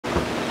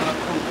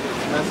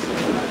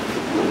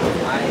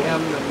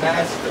am the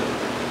master.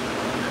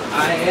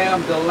 I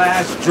am the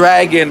last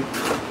dragon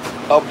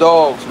of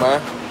dogs,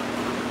 man.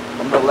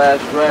 I'm the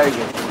last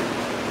dragon.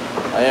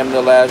 I am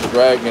the last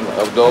dragon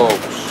of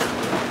dogs.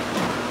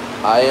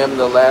 I am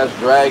the last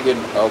dragon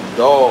of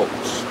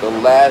dogs. The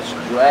last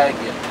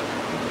dragon.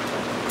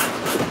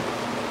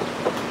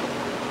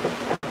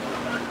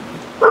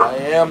 I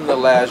am the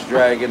last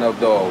dragon of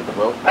dogs,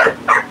 bro.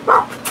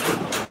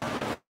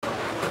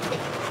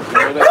 You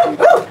know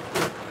that?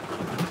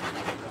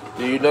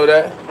 Do you know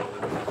that?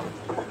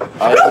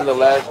 I am the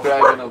last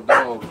dragon of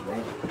dogs,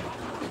 bro.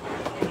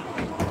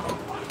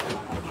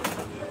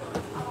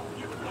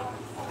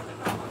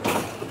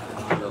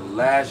 The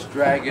last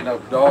dragon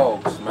of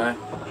dogs, man.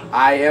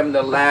 I am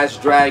the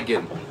last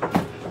dragon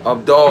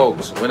of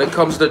dogs. When it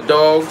comes to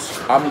dogs,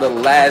 I'm the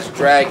last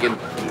dragon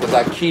because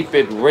I keep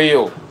it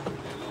real.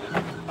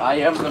 I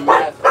am the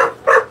master.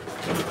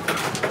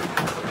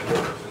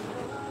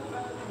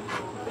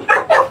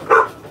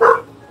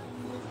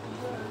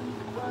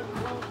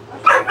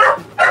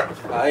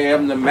 I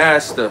am the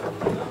master.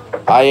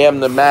 I am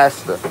the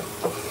master.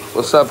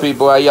 What's up,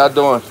 people? How y'all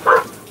doing?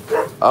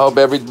 I hope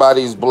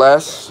everybody's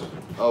blessed.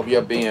 I hope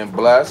you're being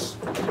blessed.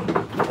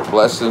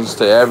 Blessings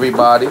to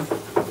everybody.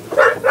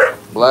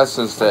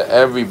 Blessings to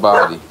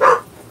everybody.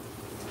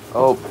 I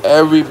hope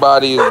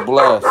everybody is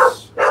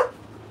blessed.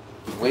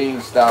 We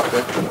ain't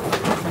stopping.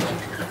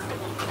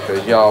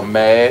 Cause y'all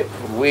mad.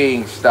 We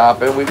ain't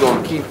stopping. We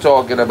gonna keep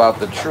talking about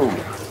the truth.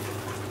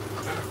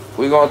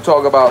 We gonna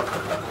talk about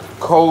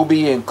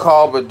Colby and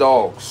Carver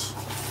dogs.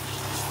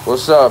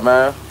 What's up,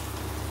 man?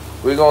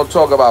 We gonna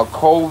talk about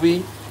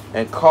Colby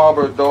and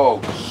Carver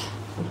dogs.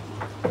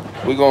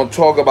 We gonna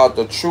talk about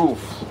the truth.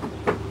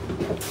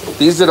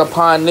 These are the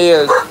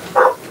pioneers.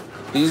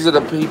 These are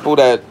the people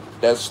that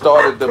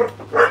started the.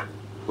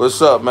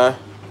 What's up, man?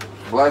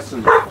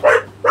 Blessings.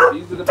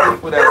 These are the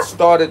people that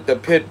started the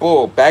pit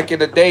bull. Back in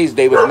the days,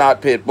 they was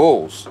not pit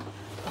bulls.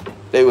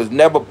 They was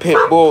never pit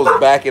bulls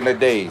back in the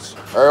days.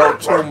 Earl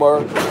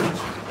Toomer,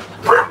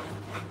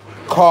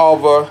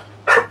 Carver,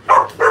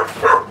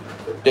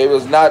 they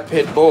was not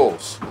pit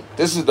bulls.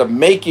 This is the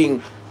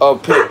making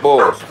of pit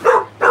bulls.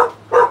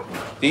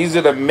 These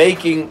are the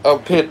making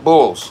of pit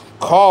bulls.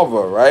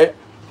 Carver, right?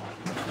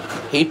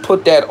 He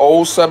put that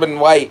old 7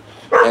 white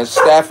and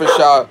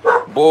Staffordshire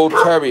Bull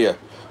Terrier.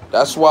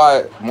 That's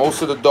why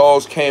most of the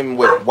dogs came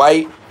with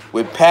white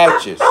with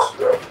patches.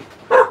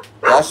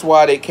 That's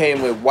why they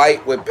came with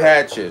white with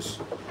patches.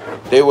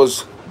 They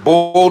was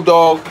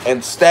Bulldog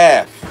and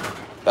Staff.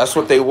 That's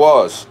what they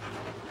was.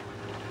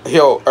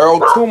 Yo, Earl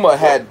Toomer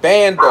had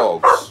band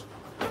dogs.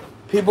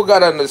 People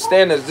gotta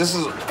understand this. This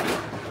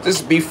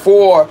is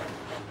before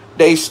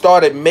they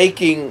started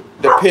making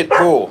the pit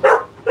bull.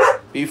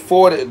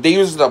 Before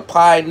these are the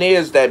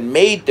pioneers that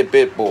made the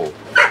pit bull.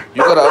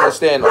 You gotta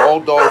understand,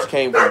 all dogs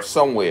came from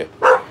somewhere.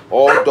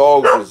 All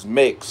dogs was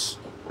mixed.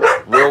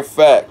 Real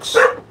facts.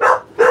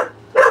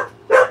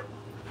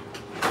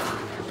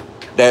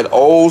 That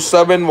old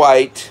 7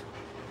 white,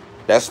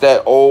 that's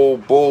that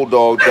old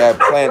bulldog, that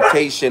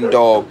plantation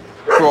dog,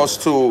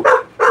 crossed to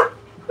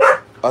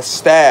a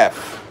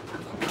staff.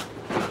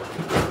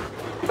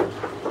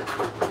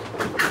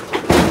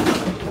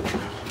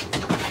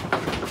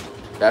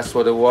 That's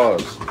what it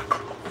was.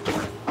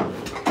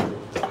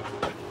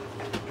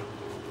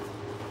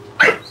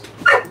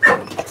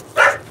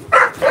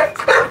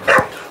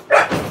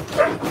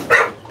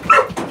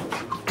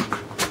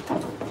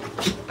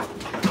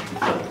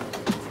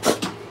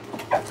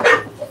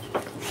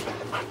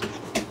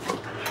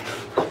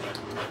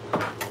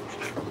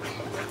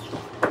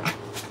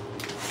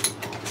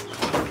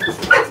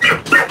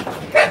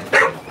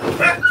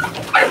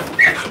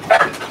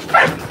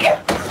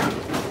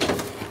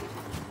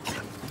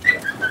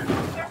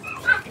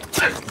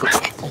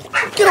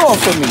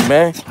 Off of me,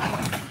 man.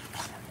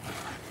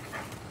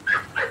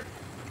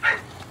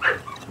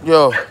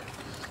 Yo,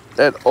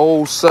 that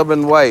old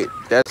 7 white,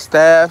 that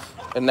Staff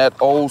and that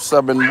old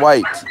 7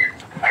 white,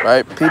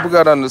 right? People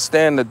gotta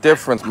understand the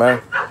difference,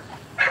 man.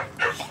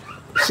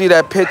 See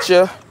that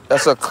picture?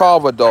 That's a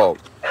Carver dog.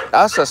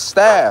 That's a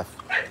Staff.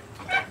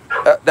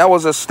 That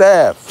was a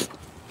Staff.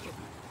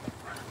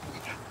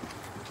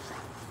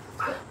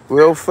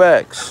 Real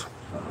facts.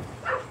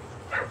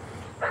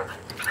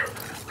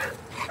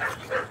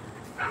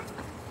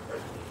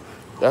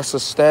 That's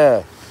a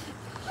Staff.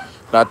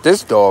 Not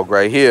this dog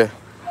right here.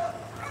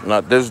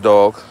 Not this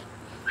dog.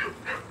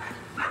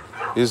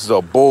 This is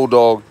a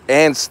Bulldog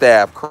and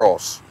Staff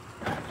cross.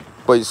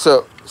 But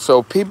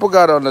so people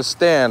gotta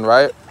understand,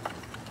 right?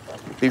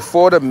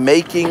 Before the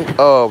making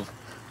of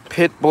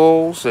pit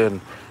bulls and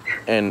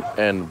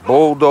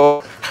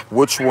bulldog,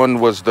 which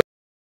one was the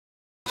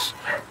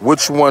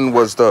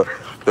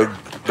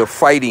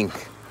fighting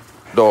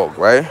dog,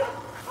 right?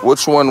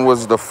 Which one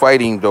was the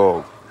fighting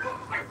dog?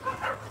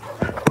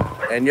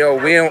 And yo,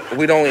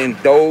 we don't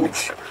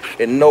indulge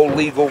in no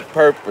legal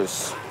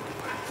purpose.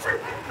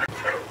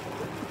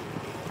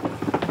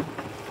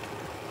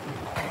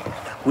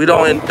 We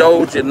don't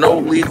indulge in no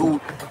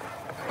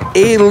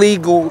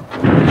illegal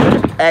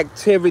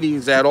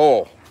activities at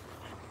all.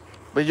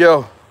 But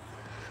yo,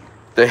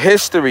 the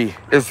history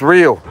is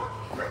real.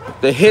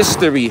 The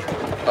history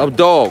of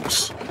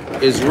dogs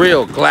is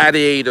real.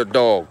 Gladiator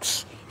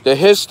dogs. The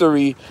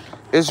history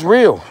is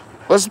real.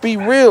 Let's be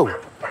real.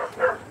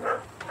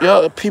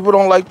 Yo, people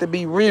don't like to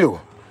be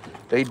real.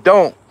 They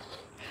don't.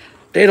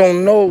 They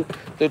don't know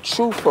the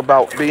truth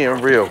about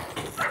being real.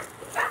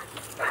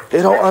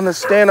 They don't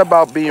understand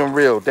about being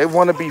real. They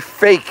want to be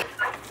fake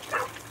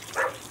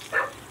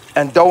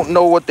and don't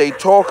know what they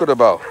talking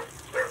about.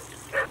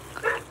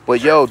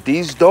 But yo,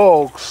 these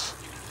dogs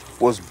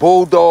was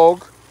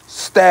bulldog,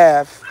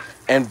 staff,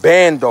 and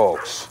band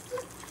dogs.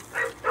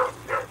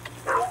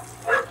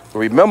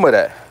 Remember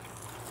that.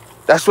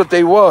 That's what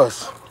they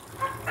was.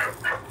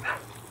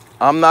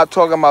 I'm not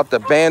talking about the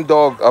band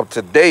dog of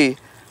today,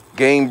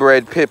 game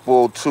bred pit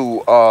bull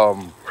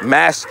to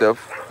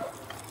mastiff.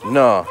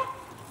 No,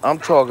 I'm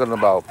talking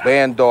about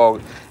band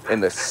dog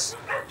in the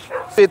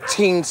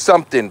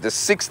 15-something, the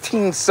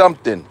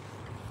 16-something.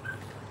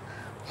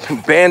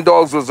 Band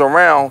dogs was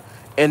around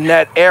in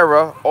that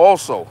era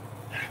also.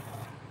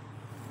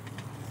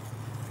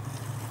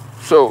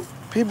 So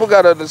people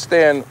gotta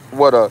understand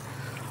what a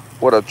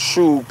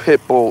true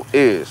pit bull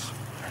is.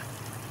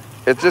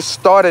 It just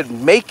started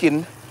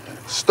making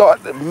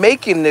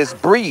this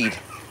breed,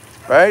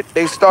 right?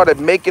 They started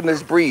making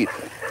this breed.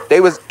 They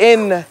was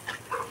in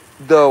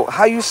the,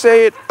 how you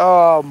say it,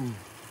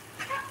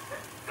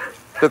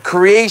 the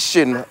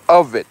creation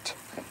of it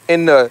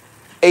in the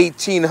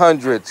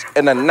 1800s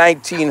and the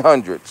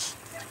 1900s.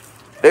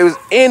 They was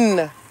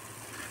in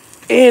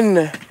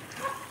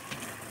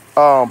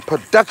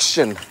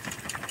production,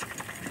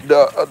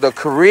 the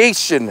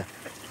creation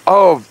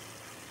of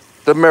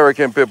the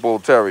American Pit Bull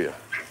Terrier.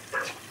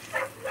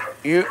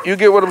 You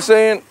get what I'm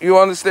saying? You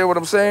understand what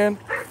I'm saying?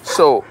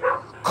 So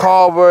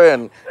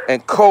Carver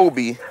and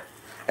Colby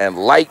and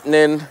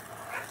Lightning,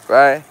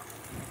 right?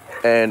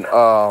 And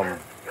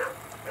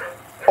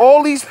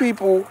all these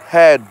people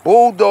had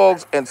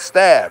bulldogs and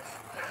staff.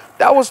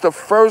 That was the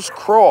first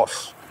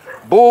cross.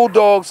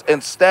 Bulldogs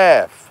and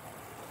staff.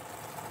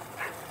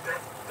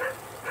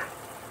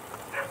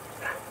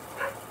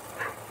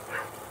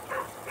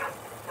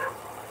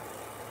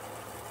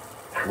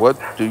 What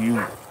did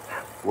you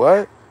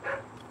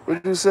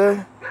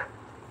say?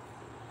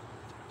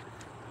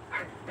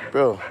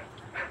 Bro,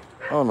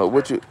 I don't know,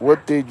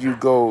 what did you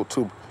go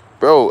to?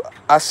 Bro,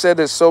 I said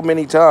it so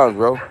many times,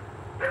 bro.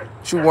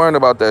 What you worrying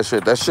about that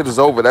shit? That shit is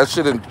over. That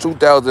shit in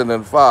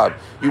 2005.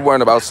 You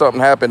worrying about something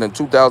happened in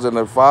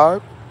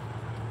 2005?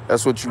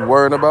 That's what you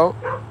worrying about?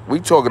 We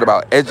talking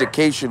about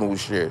educational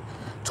shit.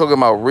 Talking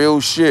about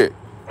real shit.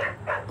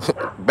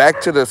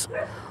 Back to the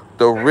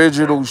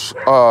original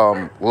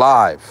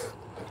live,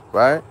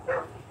 right?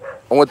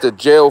 I went to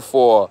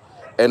jail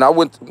and I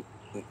went,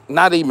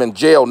 not even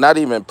jail, not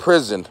even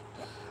prison.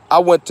 I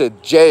went to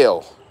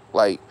jail,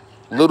 like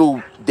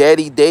little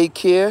daddy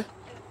daycare,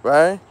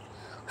 right?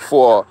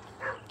 For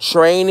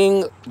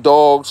training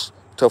dogs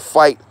to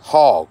fight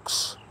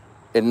hogs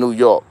in New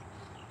York.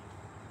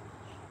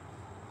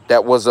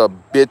 That was a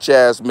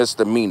bitch-ass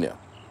misdemeanor.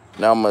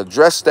 Now I'm gonna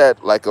address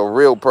that like a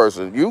real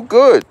person. You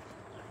good.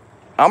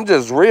 I'm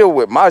just real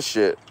with my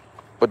shit.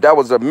 But that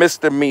was a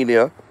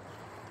misdemeanor,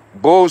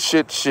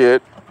 bullshit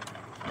shit,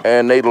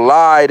 and they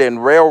lied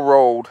and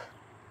railroad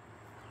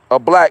a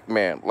black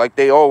man like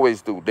they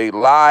always do. They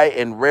lie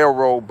and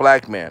railroad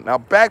black man. Now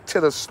back to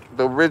the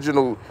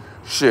original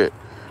shit.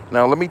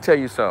 Now let me tell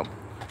you something.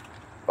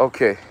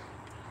 Okay.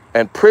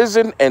 And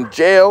prison and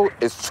jail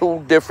is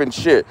two different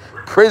shit.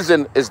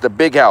 Prison is the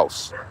big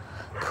house.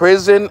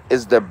 Prison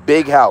is the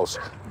big house.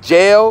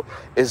 Jail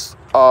is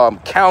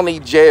county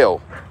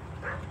jail.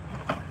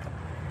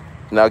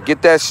 Now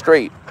get that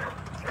straight.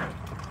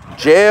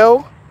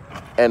 Jail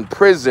and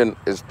prison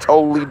is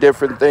totally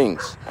different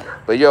things.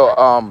 But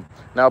yo,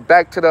 now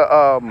back to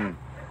the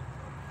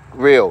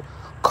real.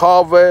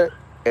 Carver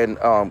and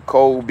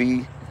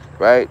Colby,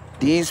 right?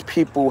 These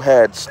people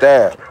had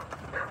staff.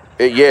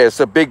 Yeah, it's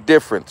a big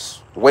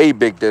difference. Way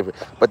big difference.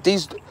 But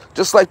these,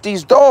 just like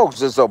these dogs,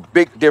 there's a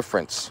big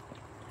difference.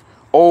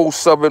 Old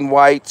Southern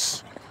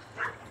whites.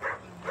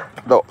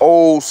 The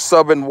old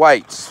Southern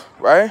whites,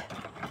 right?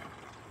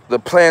 The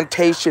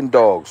plantation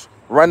dogs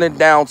running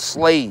down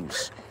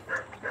slaves.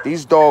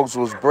 These dogs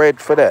was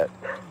bred for that.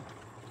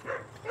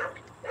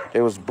 They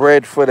was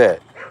bred for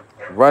that.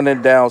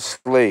 Running down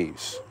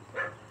slaves.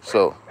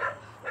 So,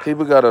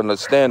 people got to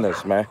understand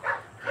this, man.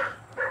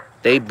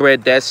 They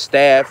bred that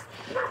staff.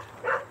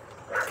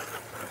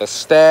 The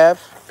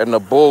staff and the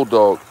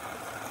bulldog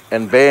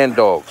and band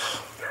dogs.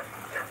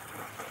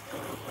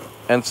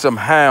 And some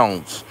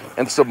hounds.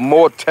 And some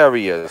more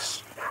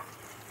terriers.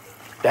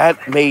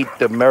 That made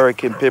the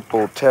American Pit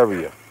Bull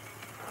Terrier.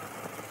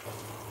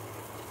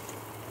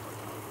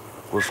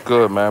 What's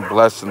good, man?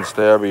 Blessings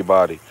to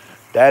everybody.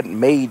 That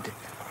made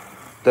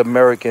the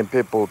American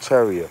Pit Bull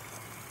Terrier.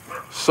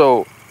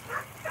 So,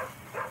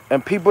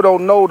 and people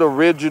don't know the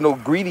original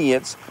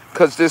ingredients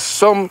because there's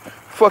some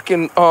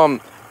fucking,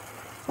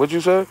 what'd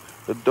you say?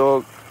 The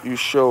dog you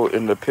show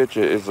in the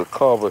picture is a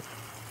Carver,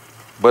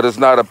 but it's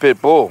not a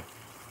pit bull.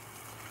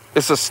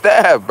 It's a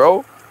staff,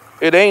 bro.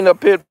 It ain't a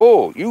pit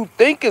bull. You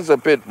think it's a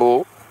pit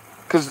bull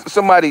because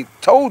somebody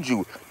told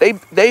you. They've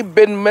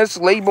been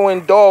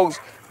mislabeling dogs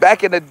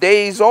back in the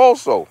days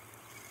also.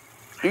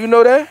 Do you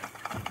know that?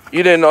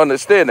 You didn't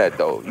understand that,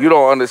 though. You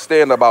don't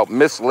understand about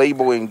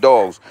mislabeling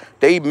dogs.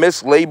 They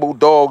mislabeled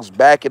dogs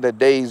back in the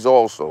days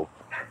also.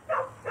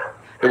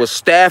 It was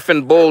staff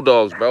and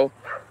bulldogs, bro.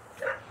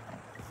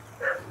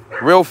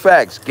 Real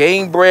facts.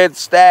 Game-bred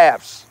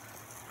staffs.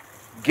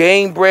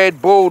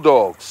 Game-bred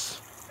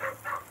bulldogs.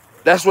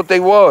 That's what they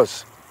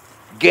was.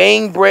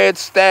 Game-bred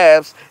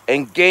staffs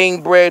and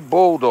game-bred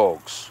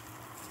bulldogs.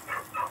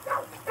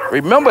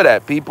 Remember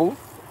that, people.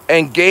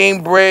 And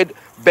game-bred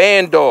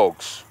band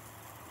dogs.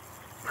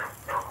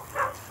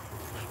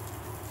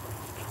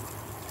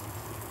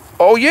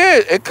 Oh, yeah,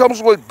 it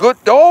comes with good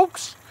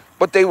dogs,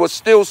 but they were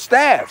still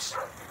staffs.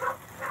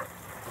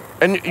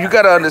 And you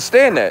got to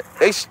understand that.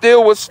 They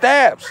still were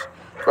staffs,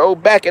 bro,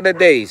 back in the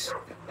days.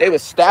 They were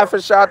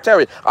Staffordshire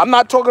Terrier. I'm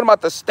not talking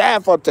about the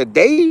staff of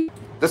today.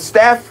 The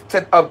staff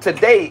of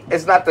today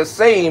is not the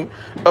same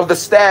of the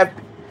staff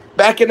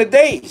back in the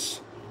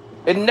days.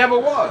 It never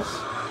was.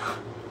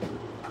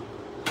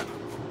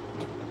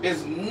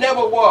 It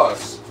never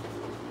was.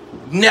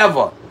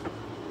 Never.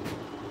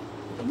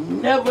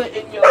 Never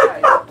in your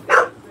life.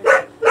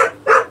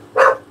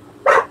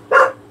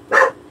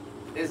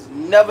 It's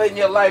never in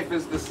your life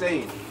is the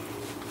same.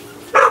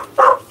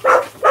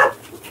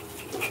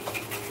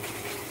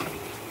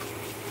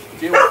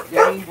 They were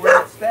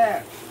game-bred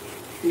staff,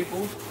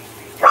 people.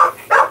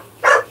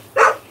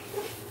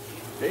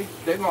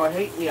 They're gonna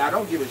hate me. I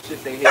don't give a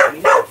shit they hate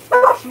me.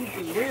 The truth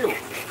is real.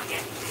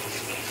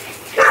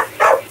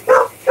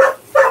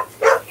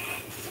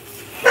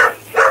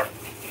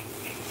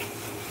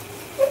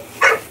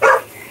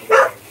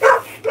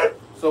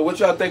 So what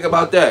y'all think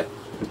about that?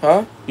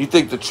 Huh? You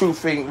think the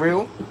truth ain't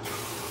real?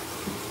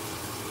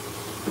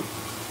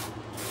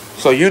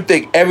 So you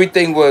think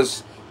everything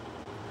was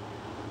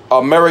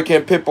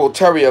American Pit Bull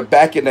Terrier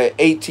back in the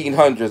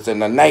 1800s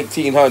and the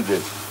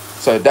 1900s.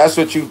 So that's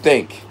what you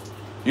think.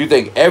 You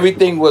think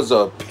everything was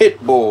a pit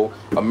bull,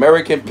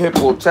 American Pit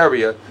Bull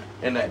Terrier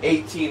in the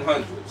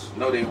 1800s.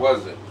 No, they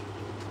wasn't.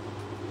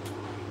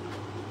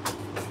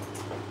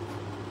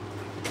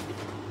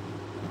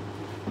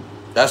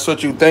 That's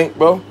what you think,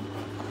 bro?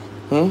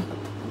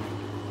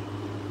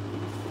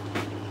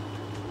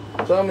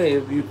 Tell me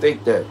if you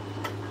think that.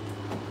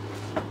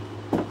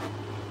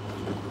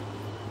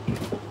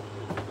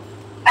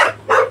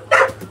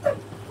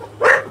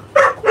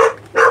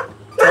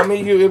 Tell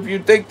me if you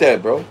think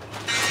that, bro.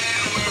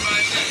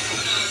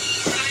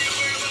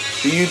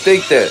 Do you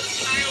think that?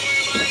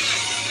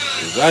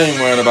 'Cause I ain't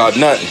worrying about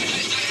nothing.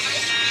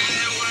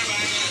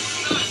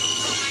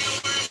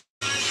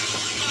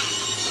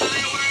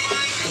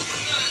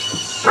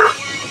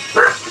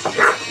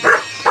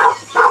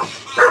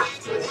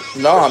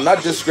 No, I'm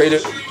not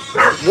discredited.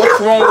 What's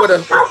wrong with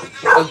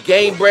a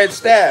game-bred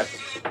staff?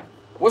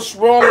 What's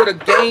wrong with a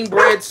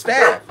game-bred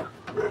staff?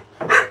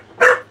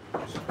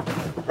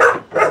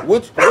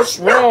 What's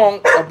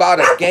wrong about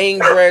a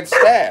game-bred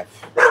staff?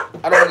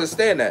 I don't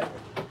understand that.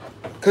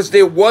 Because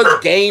there was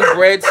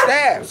game-bred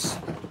staffs.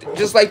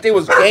 Just like there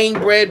was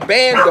game-bred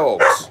band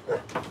dogs.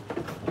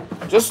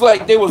 Just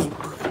like there was,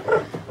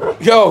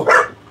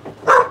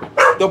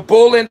 the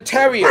bull and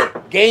terrier,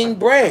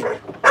 game-bred.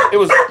 It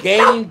was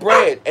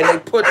game-bred. And they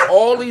put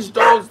all these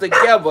dogs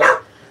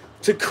together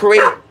to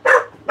create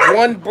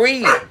one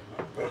breed.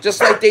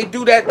 Just like they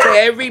do that to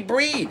every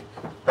breed.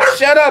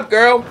 Shut up,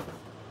 girl.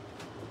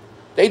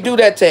 They do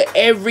that to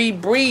every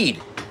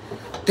breed.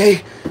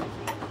 They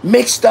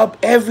mixed up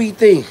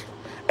everything.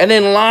 And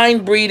then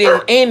line breeding,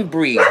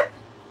 inbreed.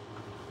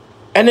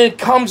 And then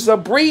comes a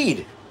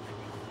breed.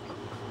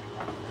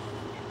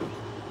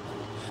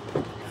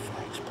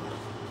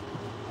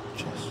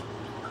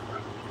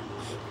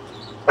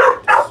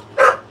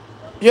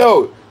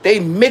 Yo, they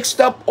mixed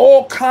up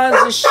all kinds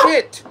of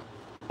shit.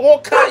 All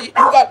kinds.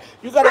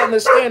 You got to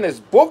understand this.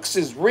 Books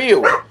is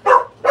real.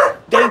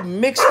 They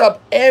mixed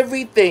up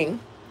everything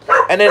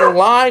and then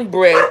line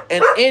bred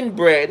and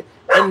inbred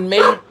and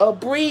made a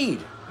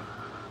breed.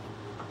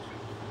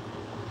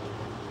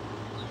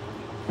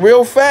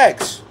 Real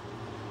facts.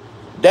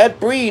 That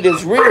breed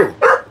is real.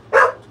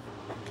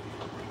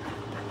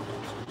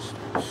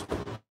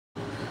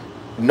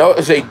 No,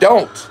 they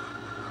don't.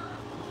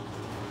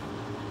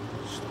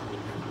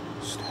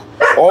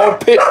 All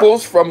pit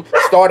bulls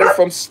started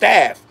from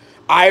staff.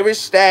 Irish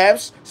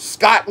staffs,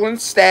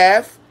 Scotland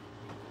staff.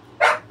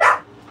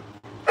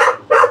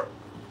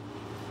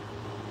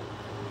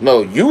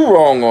 No, you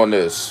wrong on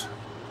this.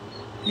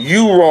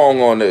 You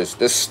wrong on this.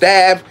 The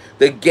staff,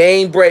 the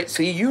game bred.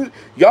 See,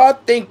 y'all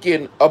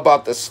thinking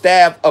about the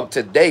staff of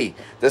today.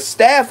 The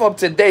staff of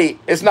today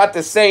is not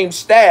the same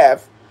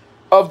staff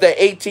of the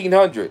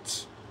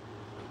 1800s.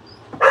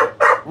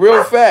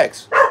 Real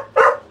facts.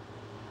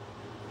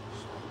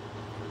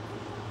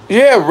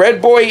 Yeah,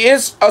 Red Boy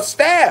is a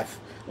staff.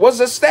 Was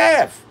a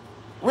staff.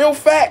 Real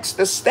facts.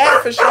 The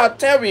Staffordshire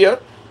Terrier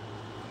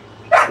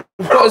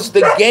was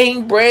the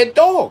game bred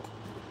dog.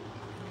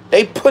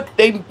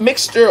 They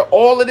mixture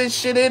all of this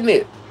shit in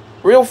it.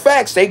 Real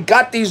facts. They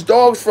got these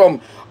dogs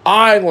from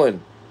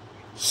Ireland,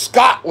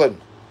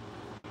 Scotland,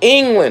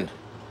 England,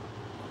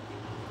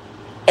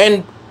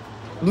 and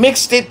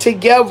mixed it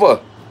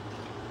together.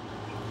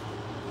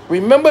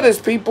 Remember this,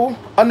 people.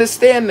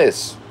 Understand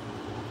this.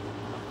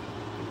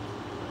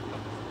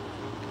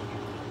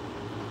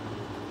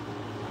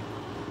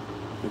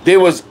 There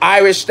was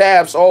Irish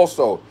staffs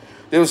also.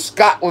 There was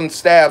Scotland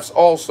staffs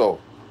also.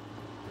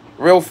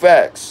 Real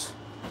facts.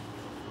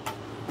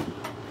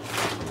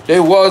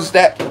 There was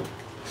that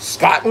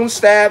Scotland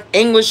staff,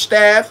 English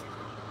staff.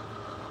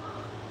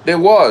 There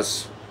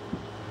was.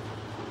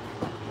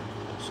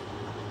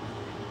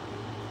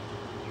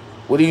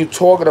 What are you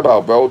talking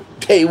about, bro?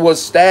 They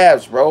was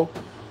staffs, bro.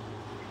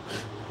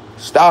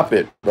 Stop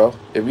it, bro.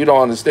 If you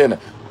don't understand it.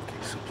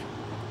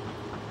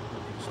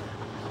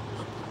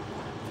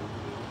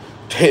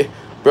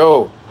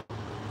 Bro,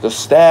 the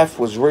staff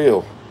was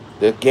real.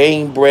 The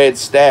game bred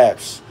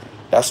staffs.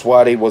 That's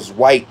why they was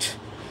white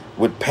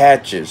with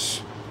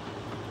patches.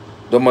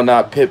 Them are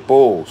not pit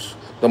bulls.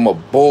 Them are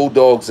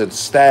bulldogs and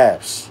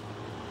staffs.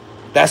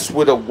 That's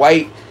where the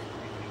white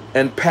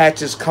and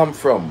patches come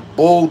from.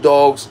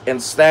 Bulldogs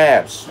and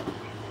staffs.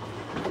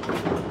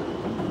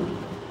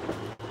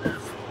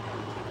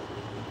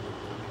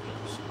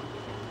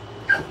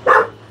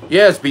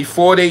 Yes,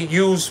 before they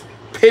used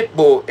pit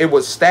bull, it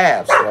was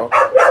staffs, bro.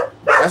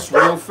 That's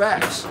real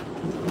facts.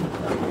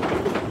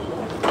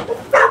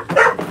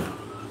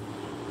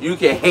 You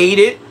can hate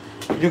it.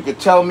 You can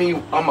tell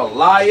me I'm a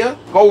liar.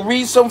 Go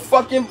read some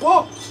fucking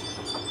books.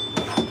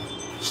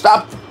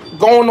 Stop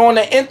going on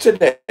the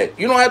internet.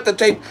 You don't have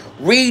to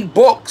read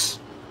books.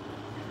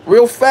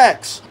 Real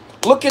facts.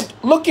 Look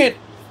at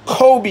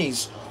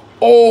Colby's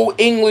Old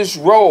English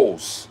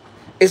Rolls.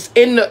 It's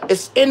in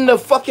the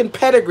fucking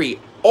pedigree.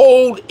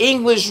 Old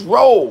English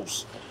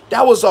Rolls.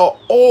 That was a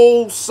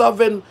old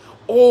Southern,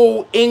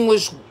 old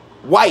English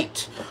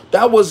white.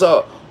 That was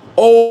a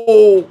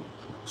old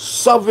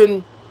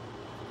Southern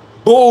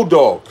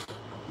Bulldog.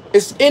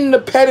 It's in the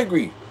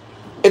pedigree.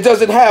 It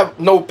doesn't have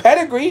no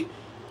pedigree,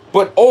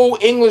 but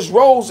Old English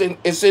Rolls,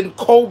 it's in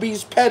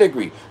Colby's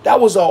pedigree. That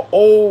was an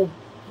old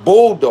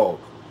Bulldog.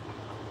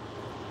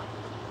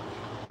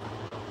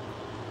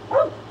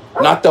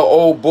 Not the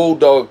old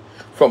Bulldog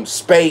from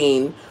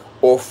Spain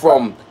or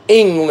from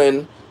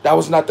England. That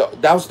was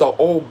the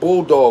old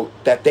Bulldog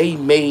that they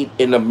made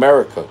in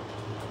America.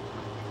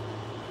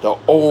 The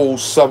old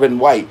Southern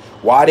white.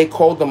 Why they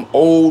called them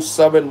old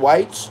Southern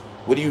whites?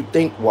 What do you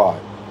think why?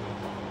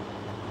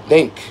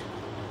 Think.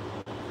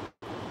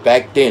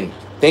 Back then.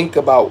 Think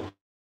about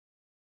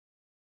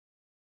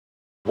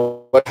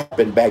what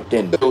happened back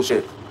then.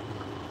 Bullshit.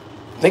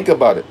 Think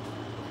about it.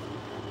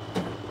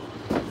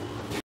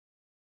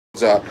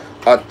 It's a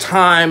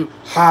time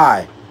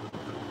high.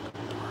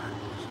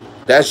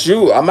 That's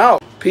you. I'm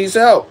out. Peace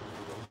out.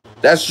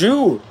 That's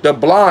you, the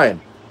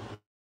blind.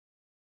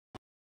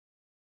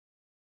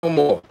 No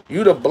more.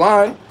 You the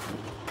blind.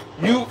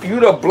 You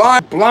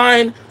the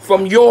blind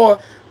from your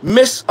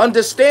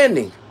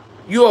misunderstanding.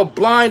 You are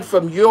blind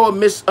from your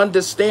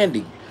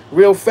misunderstanding.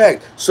 Real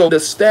fact. So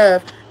the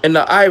staff and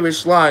the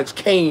Irish lines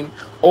came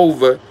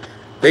over.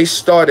 They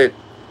started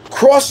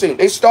crossing.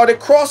 They started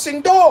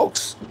crossing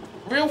dogs.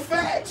 Real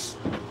facts.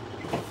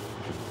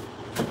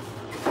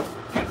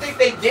 You think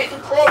they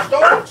didn't cross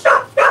dogs?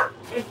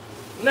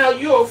 Now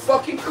you're a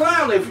fucking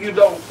clown if you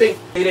don't think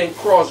they didn't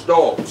cross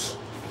dogs.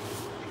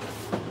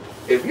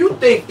 If you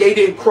think they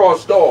didn't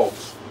cross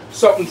dogs,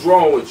 something's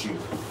wrong with you.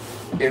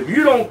 If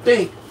you don't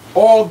think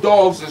all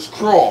dogs is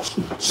crossed,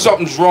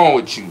 something's wrong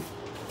with you.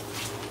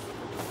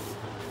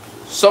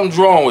 Something's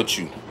wrong with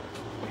you.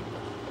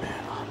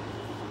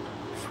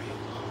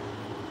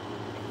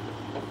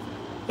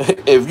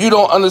 If you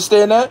don't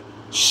understand that,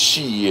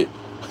 shit.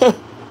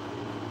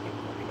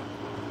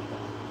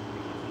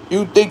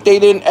 You think they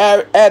didn't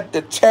add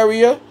the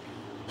Terrier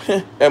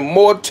and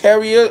more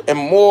Terrier and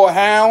more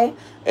Hound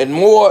and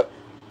more?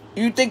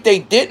 You think they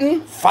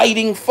didn't?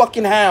 Fighting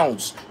fucking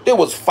hounds. There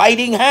was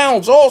fighting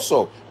hounds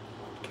also.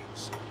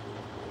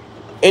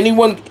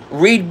 Anyone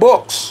read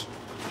books?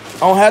 I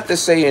don't have to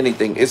say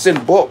anything. It's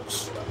in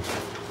books.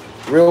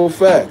 Real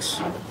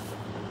facts.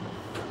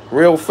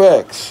 Real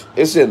facts.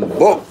 It's in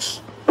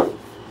books.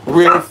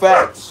 Real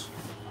facts.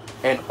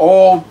 And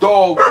all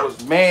dogs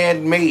was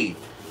man-made.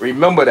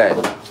 Remember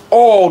that.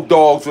 All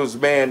dogs was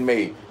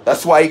man-made.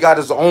 That's why he got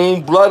his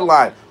own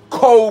bloodline.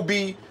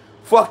 Colby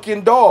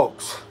fucking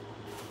dogs.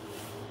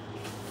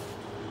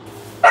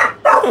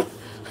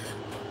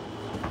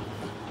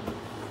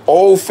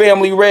 Old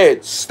Family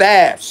Red.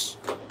 Staffs.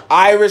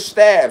 Irish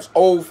staffs.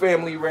 Old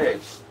Family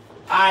Reds.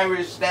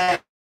 Irish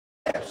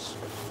staffs.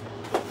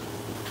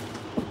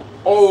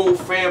 Old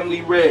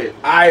Family Red.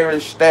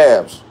 Irish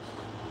staffs.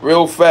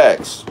 Real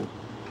facts.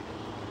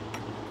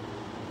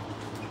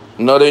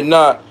 No, they're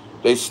not.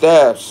 They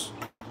staffs.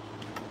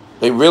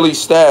 They really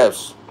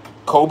staffs.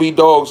 Colby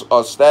dogs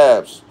are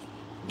staffs.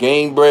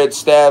 Game bred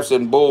staffs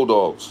and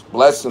bulldogs.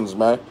 Blessings,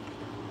 man.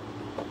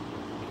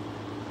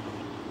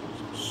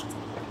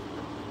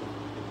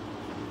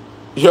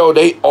 Yo,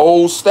 they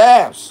old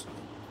staffs.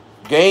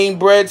 Game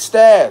bred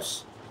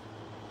staffs.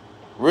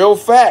 Real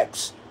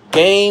facts.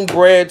 Game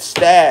bred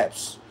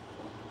staffs.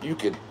 You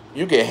can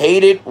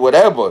hate it,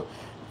 whatever.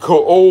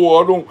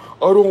 Oh, I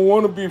don't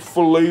want to be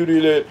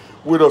filleted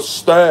with a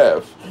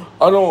staff.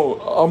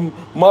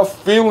 My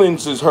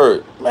feelings is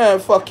hurt. Man,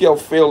 fuck your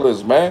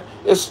feelings, man.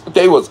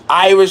 They was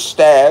Irish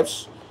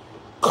staffs.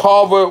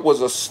 Carver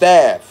was a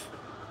staff.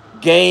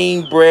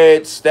 Game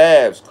bred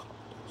staffs.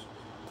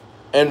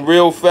 And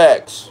real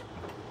facts.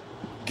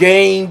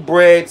 Game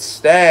bred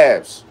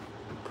staffs.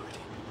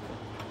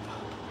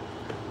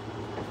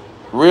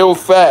 Real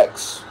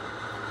facts.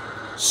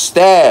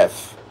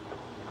 Staff.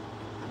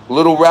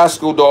 Little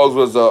Rascal Dogs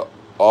was a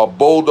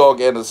bulldog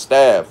and a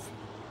staff.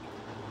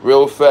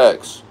 Real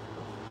facts.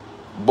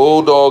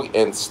 Bulldog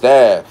and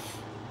staff.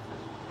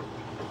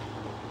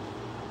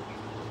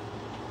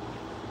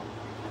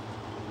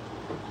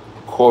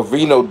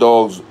 Corvino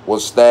dogs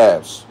was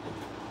staffs.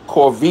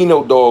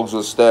 Corvino dogs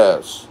were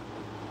staffs.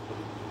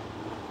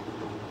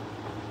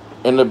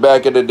 In the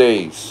back of the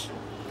days.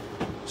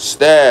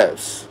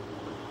 Staffs.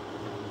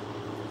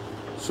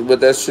 See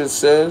what that shit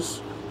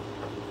says?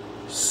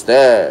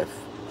 Staff.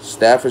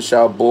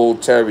 Staffordshire Bull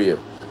Terrier.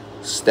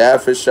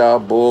 Staffordshire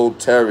Bull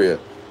Terrier.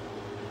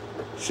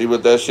 See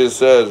what that shit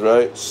says,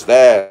 right?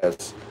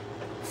 Staffs.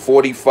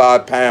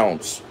 45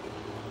 pounds.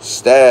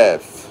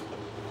 Staff.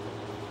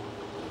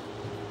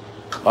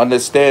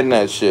 Understand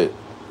that shit.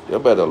 You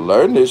better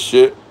learn this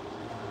shit.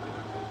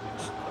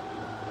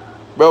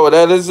 Bro,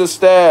 that is a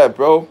staff,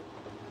 bro.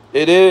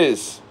 It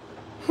is.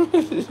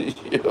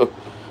 Yo,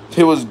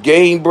 it was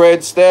game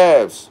bred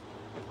staffs.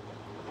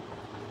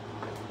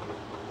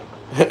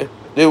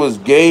 There was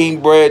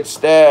game bred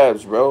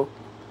staffs, bro.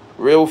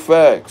 Real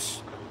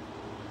facts.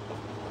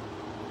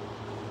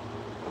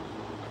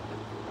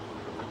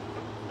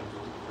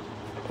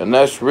 And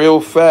that's real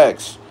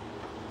facts.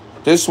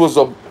 That's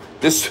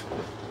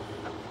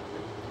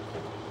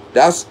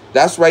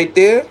right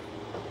there.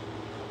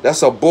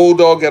 That's a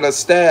bulldog and a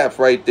staff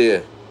right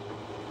there.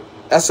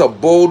 That's a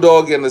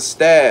bulldog and a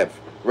staff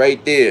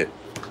right there.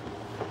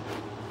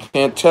 You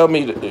can't tell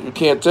me.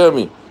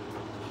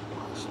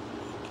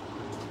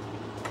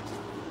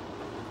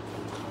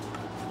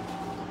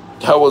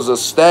 That was a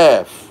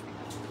staff.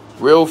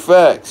 Real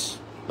facts.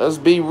 Let's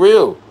be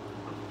real.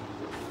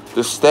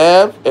 The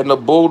staff and the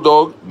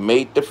bulldog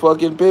made the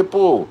fucking pit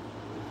bull.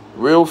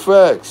 Real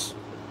facts.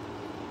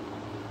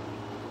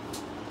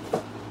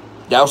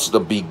 That was the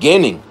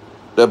beginning.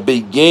 The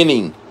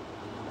beginning.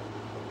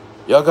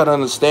 Y'all gotta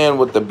understand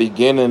what the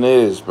beginning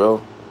is,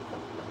 bro.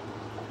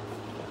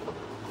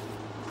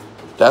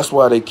 That's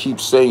why they keep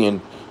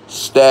saying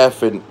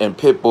staff and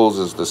pit bulls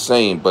is the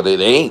same, but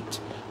it ain't.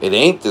 It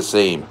ain't the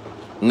same.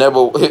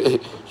 Never.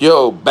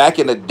 Yo, back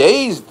in the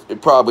days,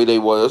 probably they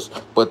was,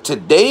 but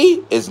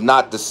today is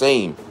not the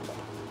same.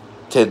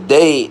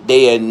 Today,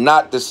 they are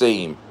not the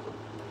same.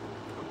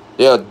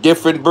 They're a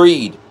different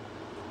breed.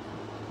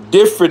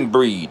 Different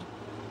breed.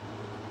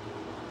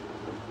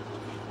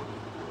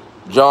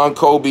 John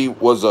Colby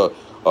was a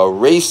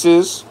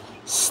racist,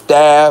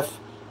 staff,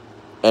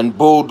 and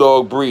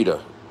bulldog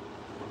breeder.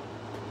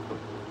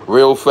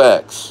 Real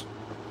facts.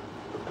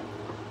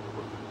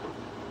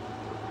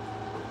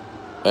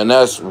 And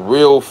that's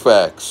real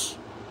facts.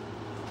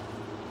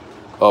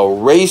 A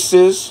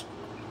racist,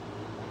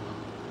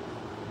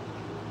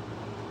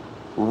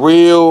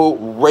 real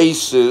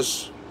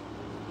racist,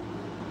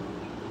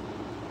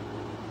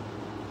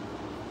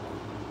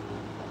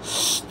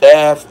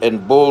 staff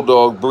and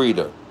bulldog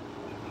breeder.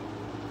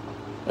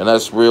 And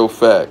that's real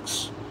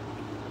facts.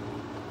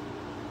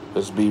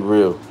 Let's be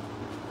real.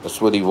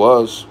 That's what he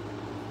was.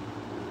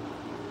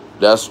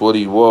 That's what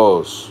he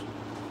was.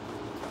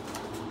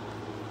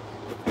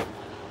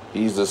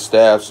 These are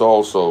staffs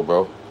also,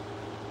 bro.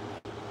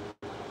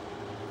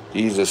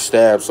 These are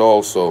staffs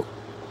also.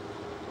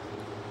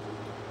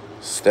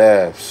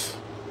 Staffs.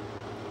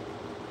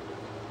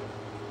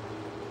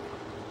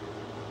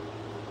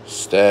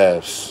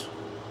 Staffs.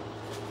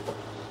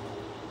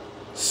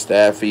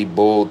 Staffy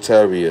Bull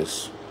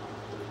Terriers.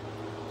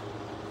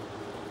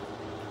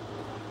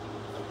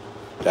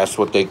 That's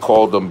what they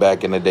called them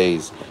back in the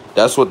days.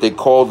 That's what they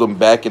called them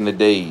back in the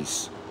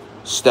days.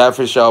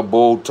 Staffordshire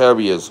Bull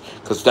Terriers.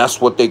 Because that's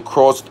what they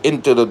crossed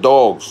into the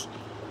dogs.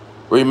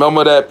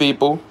 Remember that,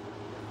 people?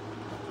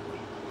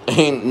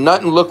 Ain't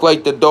nothing look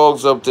like the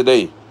dogs of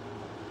today.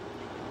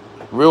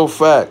 Real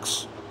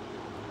facts.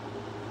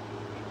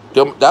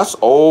 That's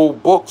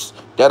old books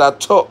that I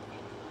took.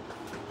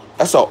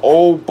 That's an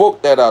old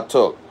book that I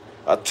took.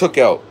 I took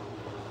out.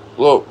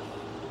 Look.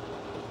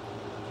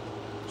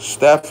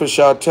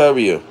 Staffordshire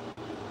Terrier.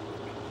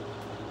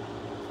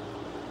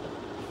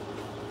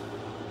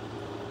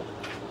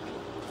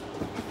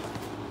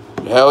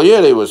 Hell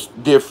yeah, they was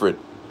different.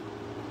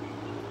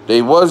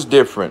 They was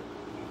different.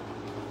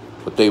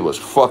 But they was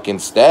fucking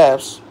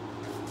staffs.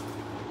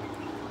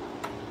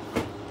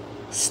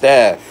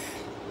 Staff.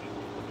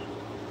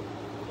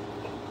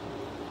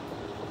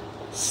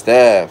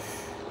 Staff.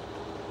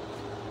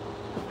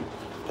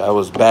 That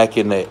was back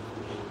in the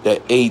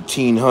the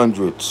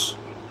 1800s.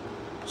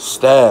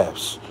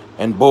 Staffs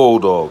and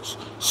Bulldogs.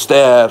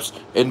 Staffs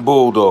and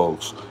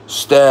Bulldogs.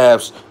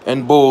 Staffs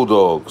and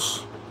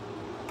Bulldogs.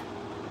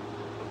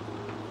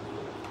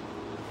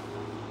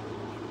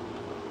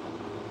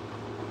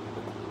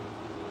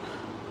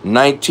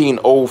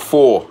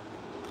 $1904.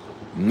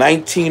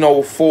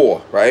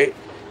 1904, right?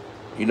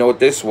 You know what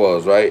this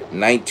was, right?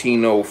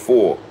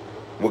 1904.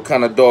 What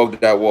kind of dog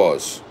that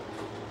was?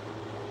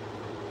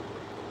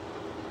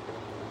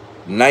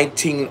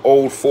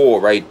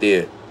 1904 right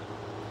there.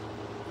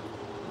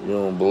 You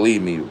don't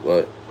believe me,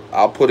 but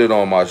I'll put it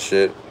on my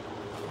shit.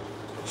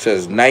 It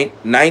says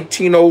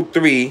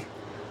 1903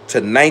 to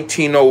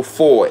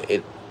 1904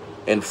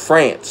 in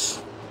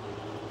France.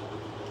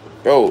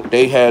 Yo,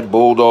 they had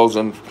Bulldogs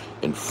in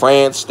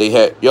France. They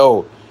had,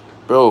 yo,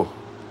 bro.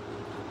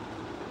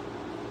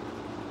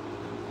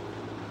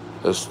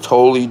 There's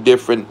totally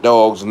different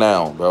dogs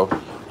now, bro.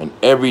 And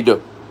every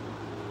dog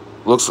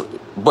looks,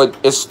 but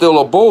it's still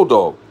a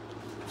Bulldog.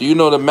 Do you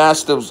know the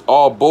Mastiffs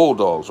are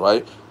Bulldogs,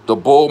 right? The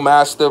Bull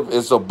Mastiff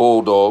is a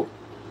Bulldog.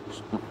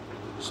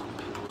 Some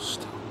people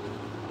still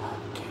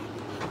have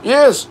game.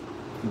 Yes,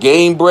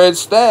 game-bred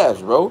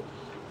staffs, bro.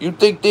 You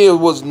think there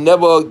was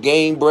never a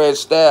game-bred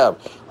staff?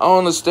 I don't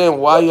understand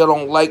why you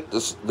don't like the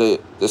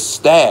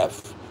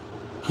staff.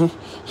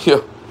 Yeah,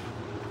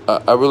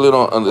 I really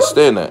don't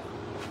understand that.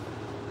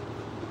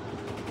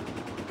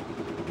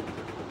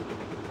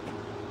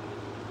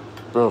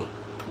 Bro,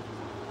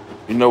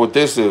 you know what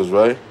this is,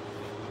 right?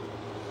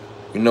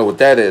 You know what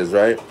that is,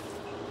 right?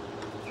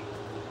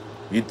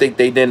 You think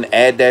they didn't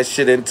add that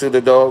shit into the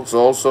dogs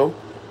also?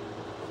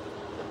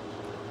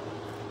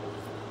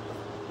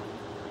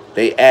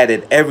 They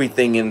added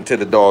everything into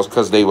the dogs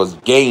because they was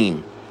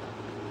game.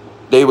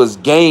 They was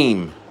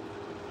game.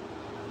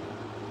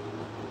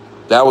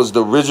 That was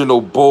the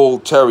original Bull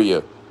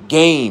Terrier.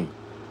 Game.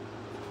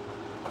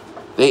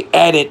 They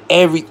added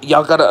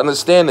y'all gotta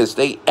understand this.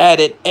 They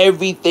added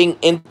everything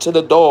into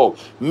the dog.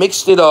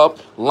 Mixed it up,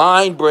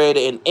 line bred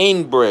and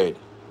inbred.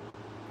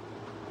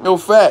 No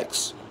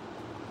facts.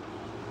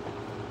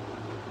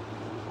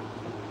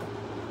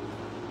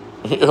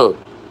 Yo,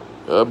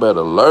 I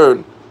better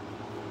learn.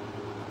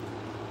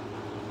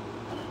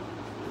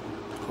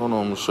 Hold on,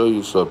 I'm gonna show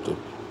you something.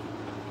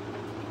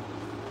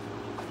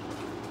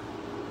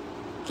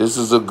 This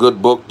is a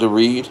good book to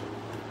read.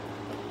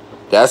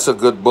 That's a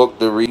good book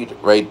to read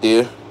right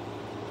there.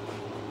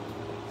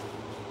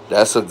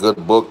 That's a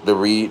good book to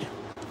read.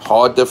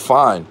 Hard to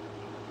find.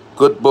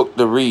 Good book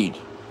to read.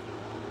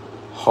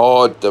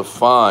 Hard to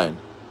find.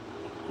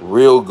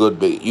 Real good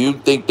book. You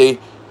think they,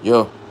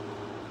 yo.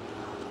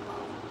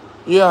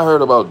 Yeah, I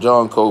heard about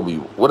John Colby.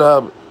 What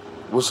happened?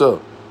 What's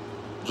up?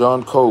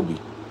 John Colby.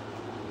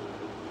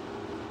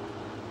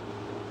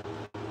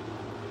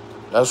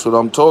 That's what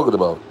I'm talking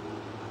about.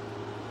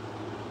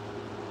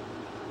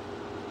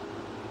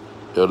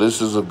 Yo,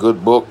 this is a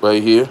good book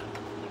right here.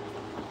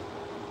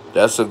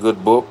 That's a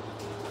good book.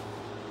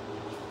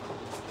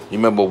 You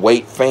remember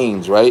White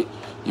Fangs, right?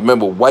 You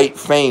remember White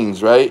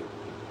Fangs, right?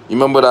 You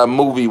remember that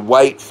movie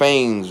White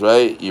Fangs,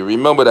 right? You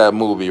remember that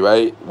movie,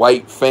 right?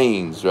 White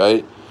Fangs,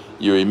 right?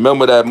 You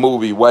remember that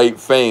movie White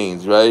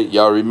Fangs, right?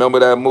 Y'all remember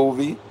that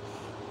movie?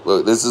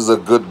 Look, this is a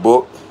good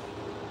book.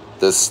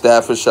 The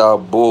Staffordshire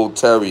Bull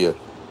Terrier.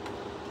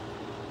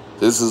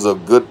 This is a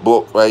good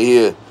book right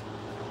here.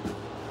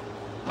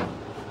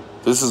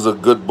 This is a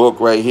good book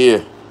right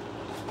here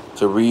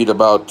to read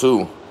about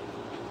too.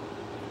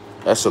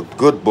 That's a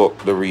good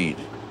book to read.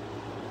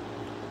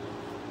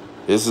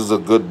 This is a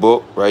good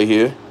book right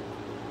here.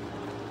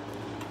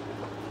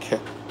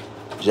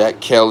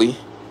 Jack Kelly.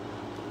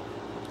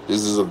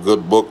 This is a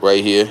good book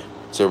right here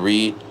to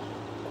read.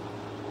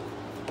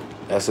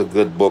 That's a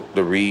good book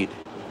to read.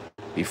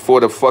 Before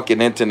the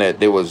fucking internet,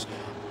 there was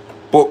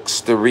books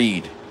to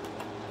read.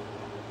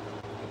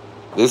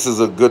 This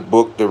is a good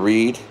book to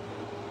read.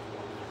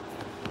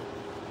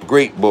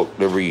 Great book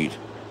to read.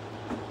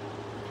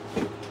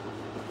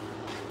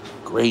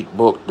 Great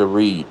book to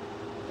read.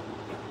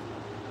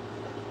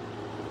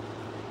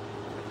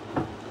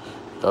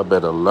 Y'all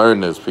better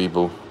learn this,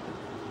 people.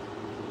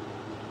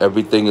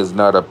 Everything is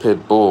not a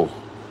pit bull.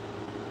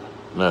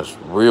 And that's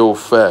real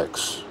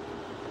facts.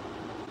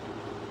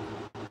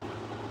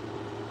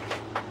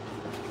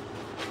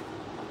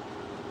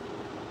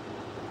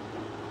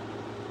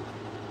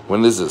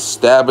 When it's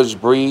established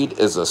breed,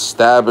 it's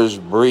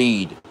established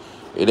breed.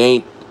 It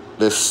ain't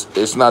this.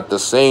 It's not the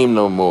same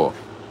no more.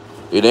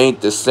 It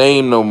ain't the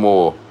same no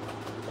more.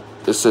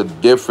 It's a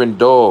different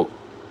dog.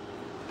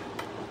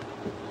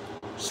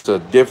 It's a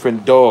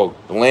different dog.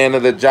 The Land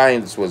of the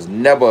Giants was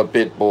never a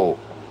pit bull.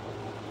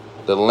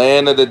 The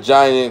Land of the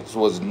Giants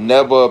was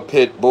never a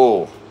pit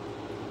bull.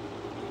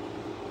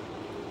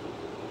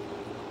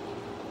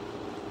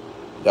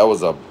 That was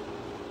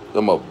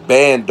them a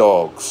band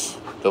dogs.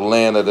 The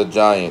Land of the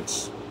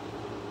Giants.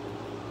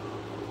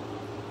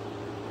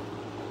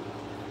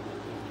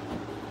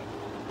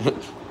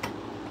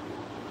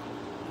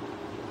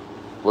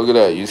 Look at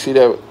that. You see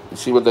that? You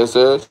see what that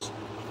says?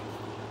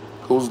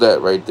 Who's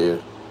that right there?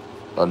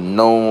 A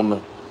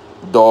known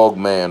dog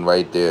man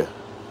right there.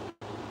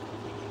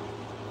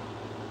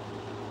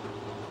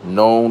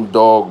 Known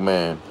dog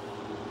man.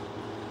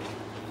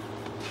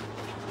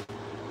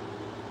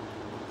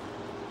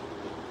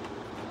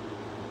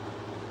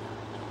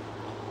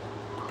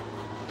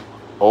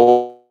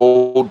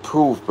 Old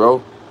proof,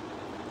 bro.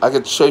 I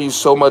could show you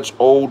so much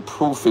old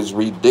proof is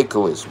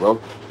ridiculous,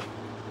 bro.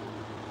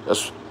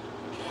 That's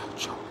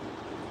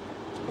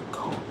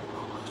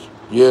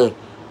yeah,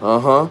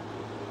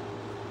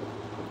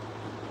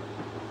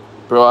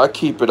 bro. I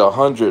keep it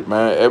 100,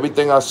 man.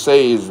 Everything I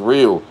say is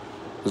real,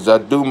 cause I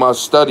do my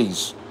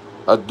studies,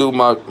 I do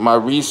my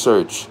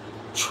research.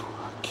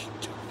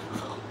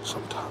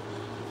 Sometimes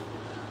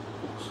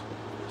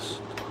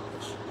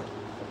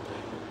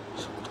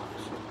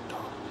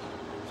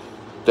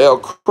they'll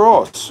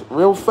cross.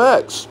 Real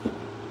facts.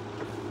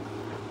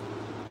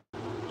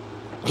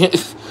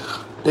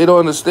 They don't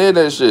understand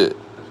that shit.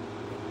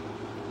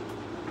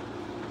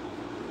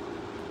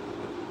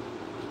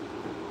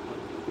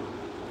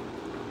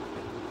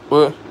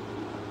 What?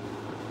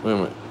 Wait a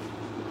minute.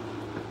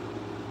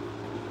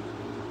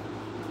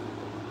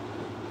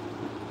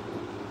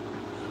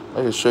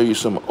 I can show you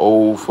some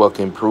old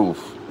fucking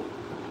proof.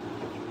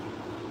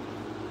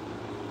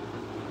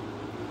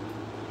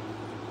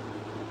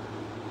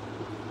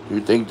 You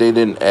think they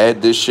didn't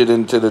add this shit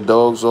into the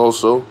dogs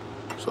also?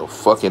 It's a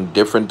fucking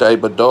different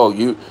type of dog.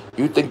 You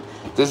think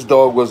this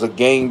dog was a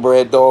game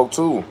bred dog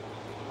too?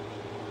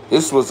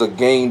 This was a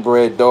game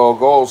bred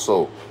dog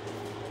also.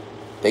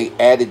 They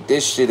added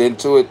this shit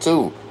into it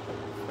too.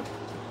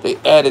 They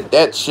added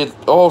that shit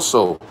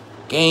also.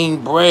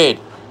 Game bred.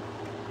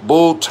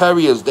 Bull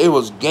Terriers, they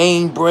was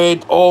game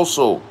bred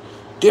also.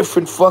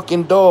 Different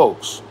fucking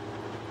dogs.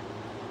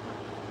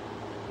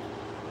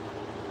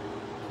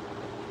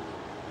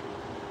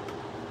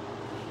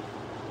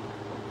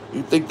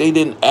 You think they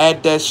didn't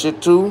add that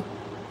shit too?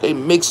 They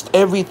mixed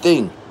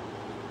everything.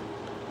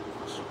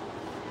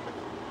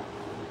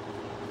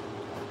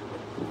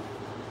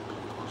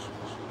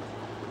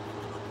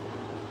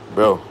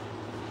 Bro,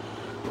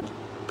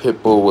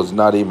 Pitbull was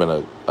not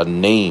even a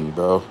name,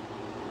 bro.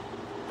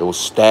 It was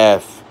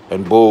Staff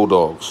and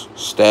Bulldogs.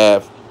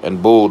 Staff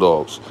and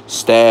Bulldogs.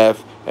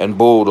 Staff and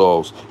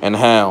Bulldogs. And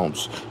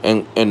Hounds.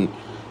 And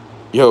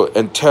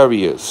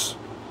Terriers.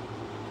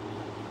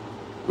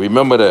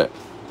 Remember that.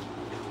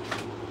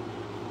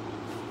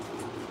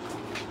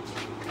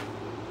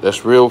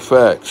 That's real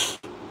facts.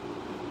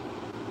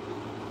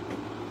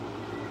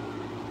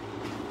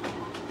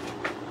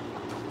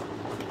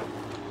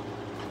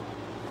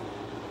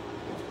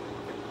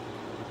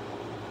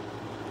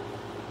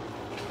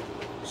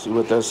 See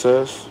what that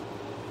says?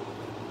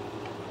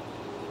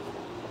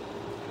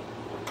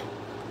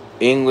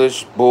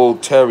 English Bull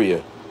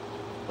Terrier.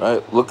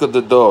 Right? Look at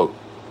the dog.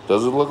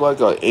 Does it look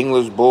like an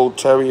English Bull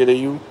Terrier to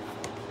you?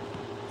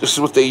 This is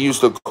what they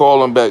used to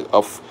call him back.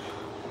 A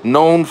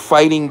known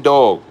fighting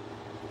dog.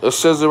 It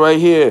says it right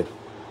here.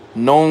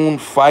 Known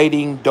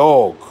fighting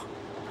dog.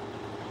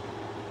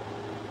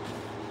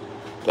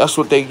 That's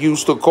what they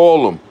used to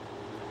call him.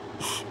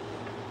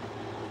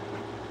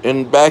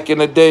 And back in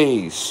the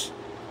days.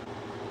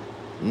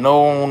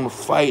 Known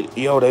fight.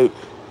 Yo,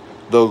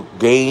 the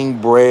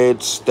game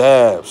bred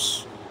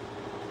staffs.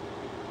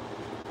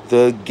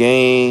 The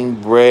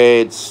game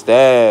bred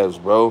staffs,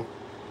 bro.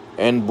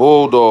 And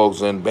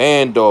bulldogs and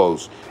band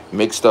dogs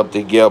mixed up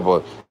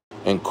together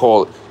and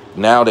call it.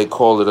 Now they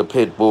call it a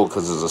pit bull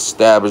because it's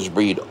established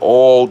breed.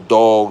 All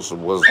dogs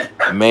was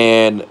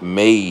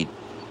man-made.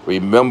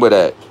 Remember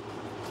that.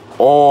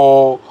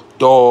 All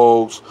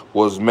dogs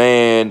was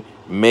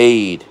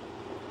man-made.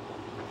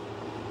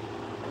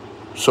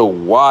 So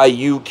why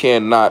you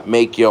cannot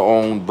make your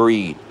own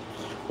breed?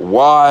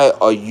 Why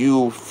are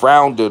you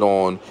frowned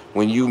on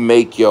when you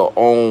make your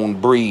own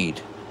breed?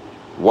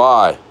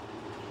 Why?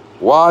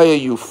 Why are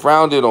you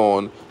frowned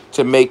on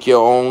to make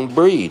your own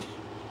breed?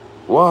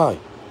 Why?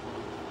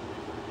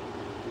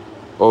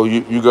 Oh,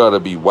 you gotta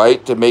be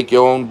white to make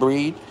your own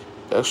breed?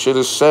 That shit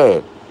is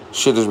sad.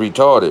 Shit is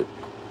retarded.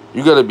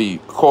 You gotta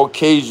be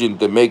Caucasian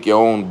to make your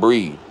own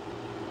breed.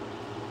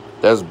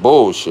 That's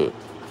bullshit.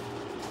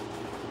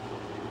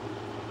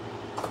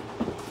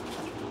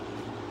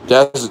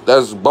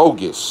 That's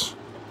bogus.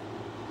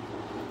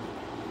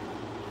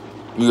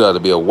 You gotta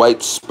be a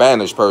white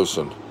Spanish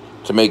person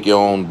to make your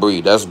own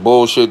breed. That's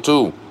bullshit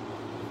too.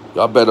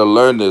 Y'all better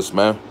learn this,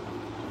 man.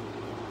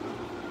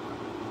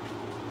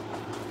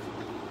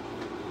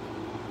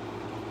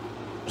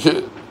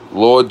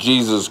 Lord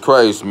Jesus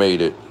Christ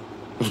made it.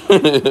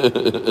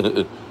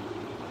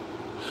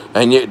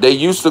 And yet they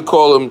used to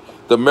call them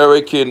the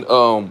American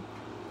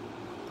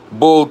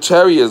Bull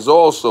Terriers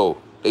also.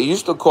 They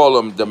used to call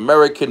them the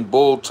American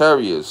Bull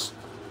Terriers.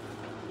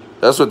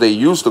 That's what they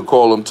used to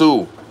call them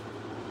too.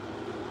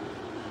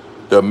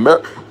 The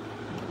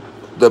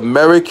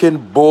American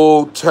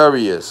Bull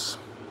Terriers.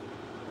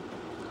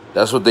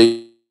 That's what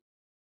they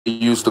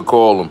used to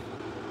call them.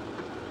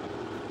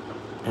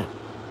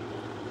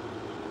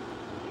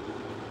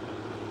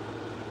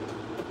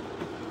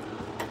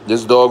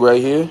 This dog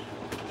right here,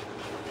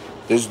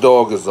 This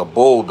dog is a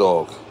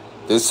bulldog.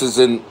 This is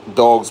in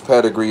dog's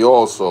pedigree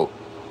also.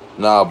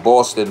 Nah,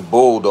 Boston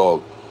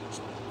Bulldog.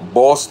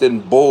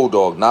 Boston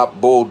Bulldog, not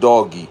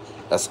Bulldoggy.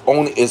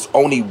 It's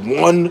only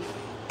one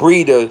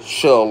breeder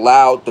should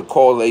allow to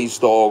call these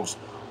dogs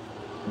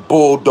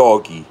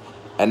Bulldoggy,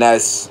 and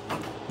that's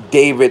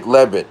David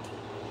Levitt.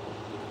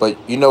 But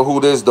you know who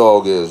this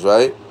dog is,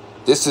 right?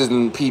 This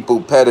isn't people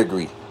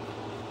pedigree.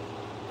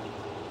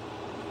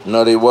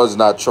 No, they was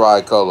not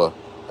tricolor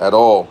at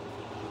all.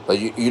 But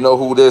you know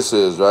who this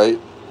is, right?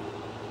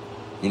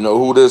 You know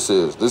who this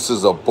is. This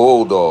is a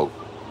bulldog.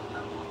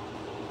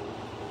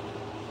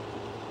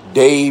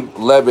 Dave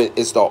Levitt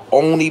is the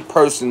only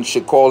person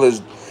should call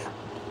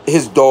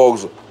his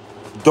dogs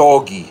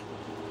doggy.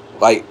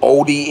 Like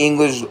Old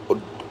English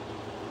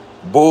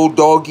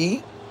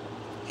bulldoggy.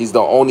 He's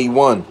the only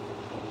one.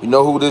 You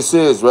know who this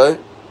is, right?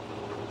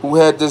 Who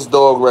had this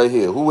dog right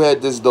here? Who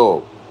had this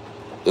dog?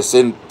 It's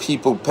in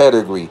people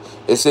pedigree.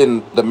 It's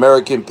in the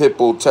American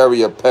Pitbull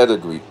Terrier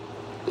pedigree.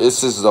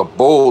 This is a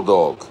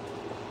bulldog.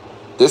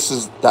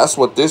 That's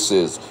what this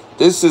is.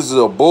 This is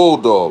a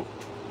bulldog.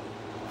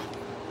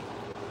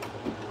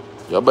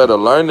 Y'all better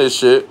learn this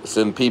shit. It's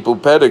in people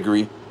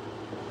pedigree.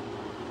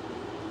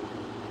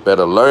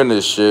 Better learn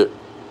this shit.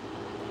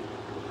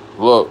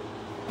 Look.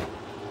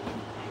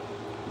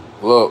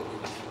 Look.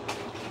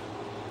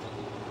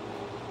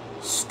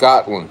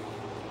 Scotland.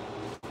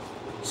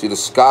 See the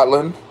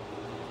Scotland?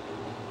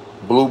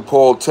 Blue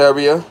Paw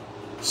Terrier.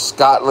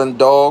 Scotland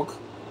dog.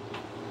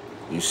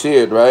 You see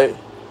it, right?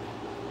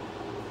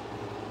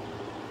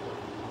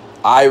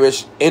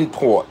 Irish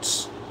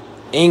imports.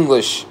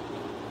 English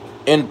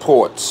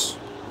imports.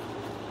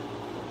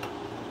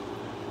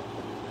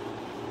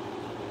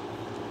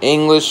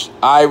 English,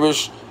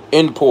 Irish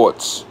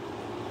imports.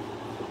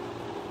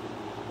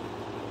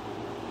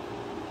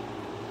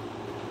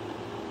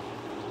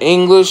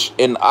 English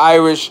and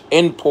Irish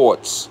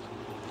imports.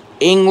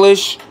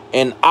 English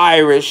and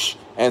Irish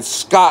and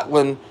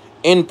Scotland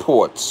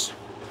imports.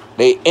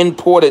 They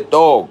imported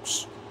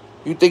dogs.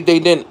 You think they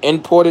didn't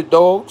imported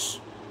dogs?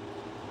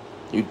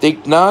 You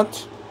think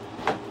not?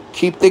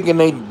 Keep thinking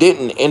they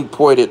didn't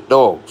imported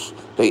dogs.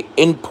 They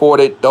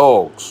imported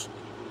dogs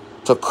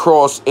to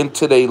cross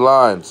into their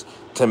lines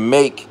to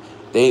make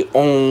their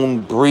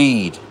own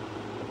breed.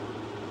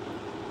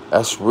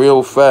 That's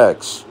real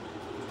facts.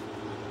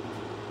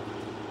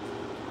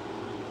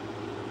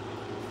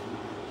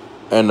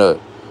 And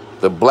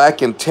the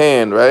black and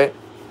tan, right?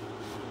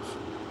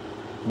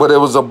 But it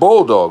was a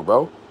bulldog,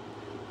 bro.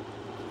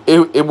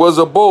 It was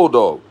a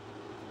bulldog.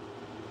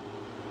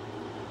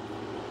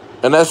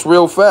 And that's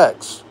real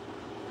facts.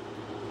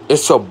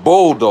 It's a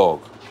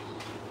bulldog.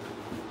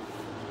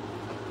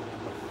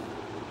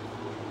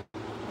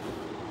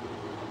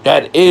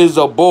 That is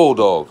a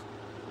bulldog.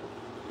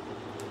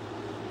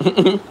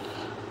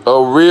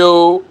 A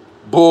real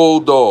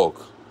bulldog.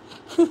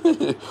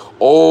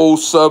 Old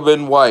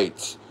Southern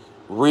whites.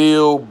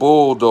 Real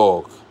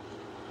bulldog.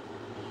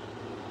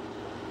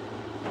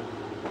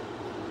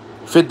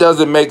 If it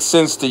doesn't make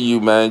sense to you,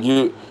 man,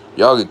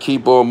 y'all can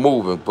keep on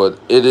moving, but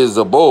it is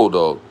a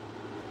bulldog.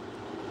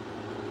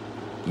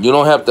 You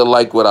don't have to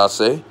like what I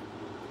say.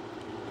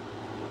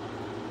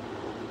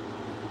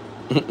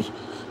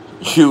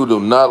 You do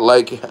not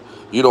like,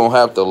 you don't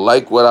have to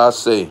like what I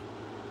say.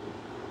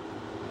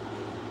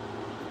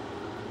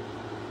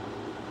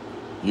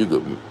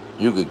 You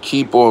could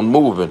keep on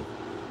moving.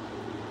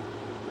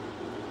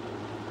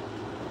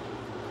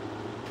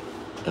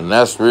 And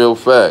that's real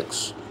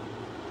facts.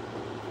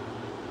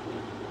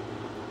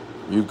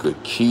 You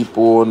could keep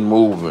on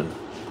moving.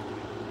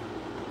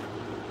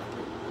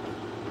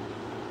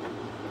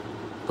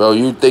 Bro,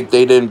 you think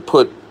they didn't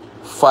put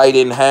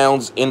fighting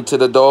hounds into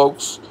the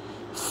dogs?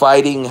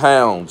 Fighting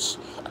hounds.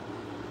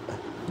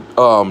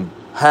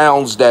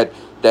 Hounds that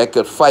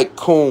could fight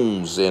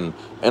coons and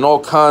all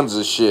kinds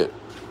of shit.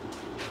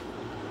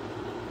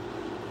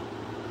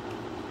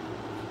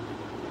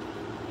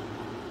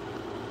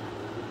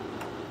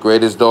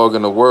 Greatest dog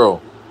in the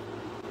world.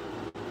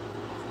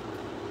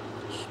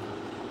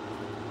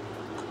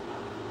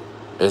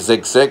 It's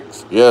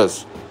XX,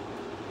 yes.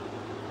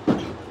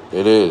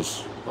 It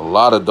is. A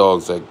lot of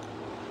dogs that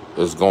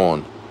is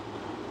gone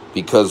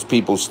because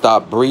people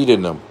stopped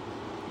breeding them.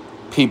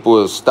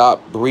 People have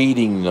stopped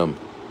breeding them.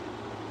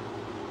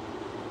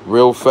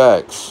 Real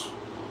facts.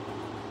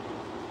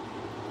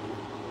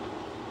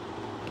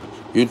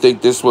 You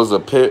think this was a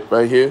pit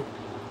right here?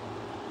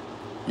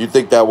 You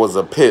think that was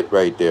a pit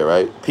right there,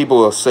 right? People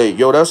will say,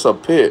 yo, that's a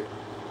pit.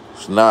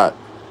 It's not.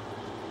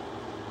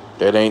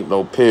 That ain't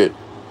no pit.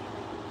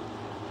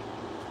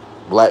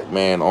 Black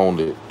man owned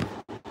it.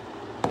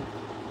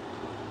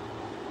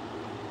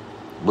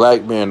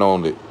 Black man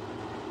owned it.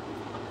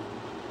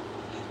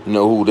 You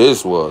know who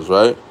this was,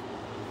 right?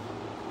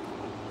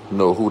 You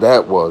know who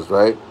that was,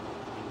 right?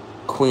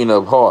 Queen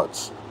of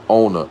Hearts,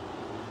 owner.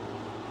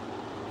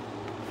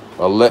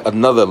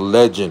 Another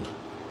legend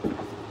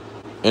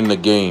in the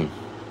game.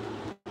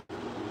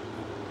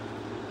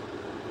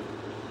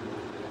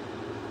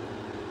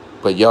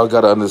 But y'all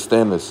gotta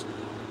understand this.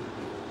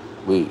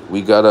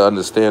 We gotta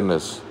understand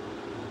this.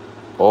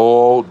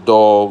 All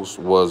dogs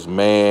was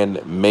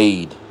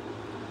man-made.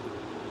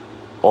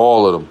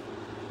 All of them.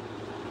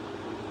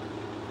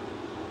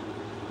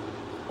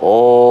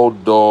 All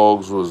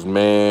dogs was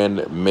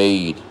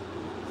man-made.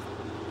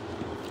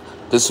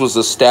 This was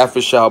a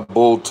Staffordshire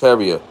Bull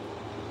Terrier.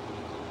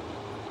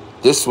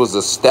 This was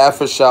a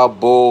Staffordshire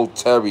Bull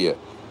Terrier.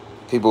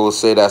 People will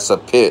say that's a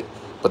pit,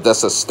 but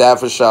that's a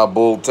Staffordshire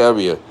Bull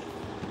Terrier.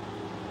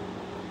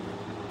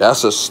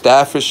 That's a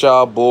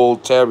Staffordshire Bull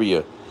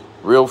Terrier.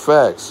 Real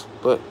facts.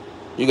 But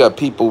you got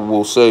people who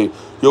will say,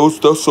 yo,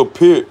 that's a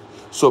pit.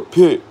 It's a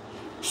pit.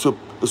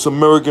 It's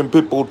American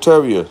Pit Bull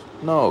Terrier.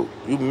 No,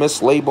 you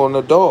mislabeling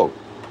the dog.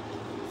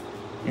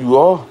 You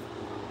are.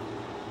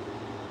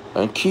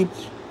 And keep...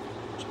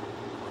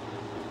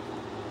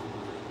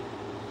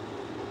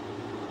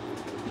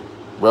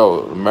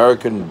 Bro,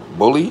 American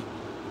Bully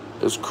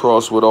is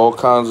crossed with all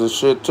kinds of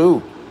shit,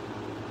 too.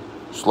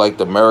 It's like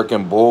the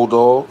American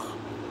Bulldog.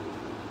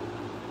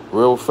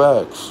 Real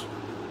facts.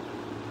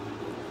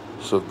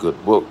 It's a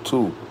good book,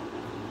 too.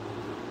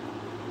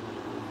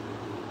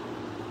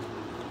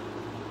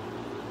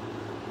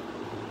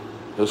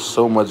 There's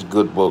so much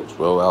good books,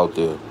 bro, out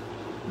there.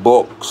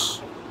 Books.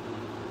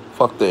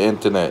 Fuck the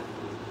internet.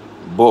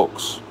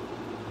 Books.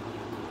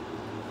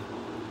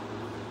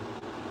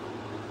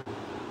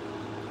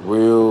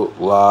 Real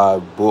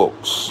live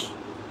books.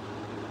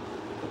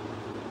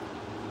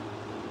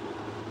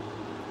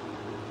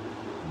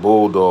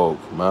 Bulldog,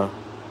 man.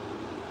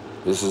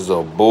 This is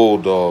a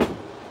bulldog.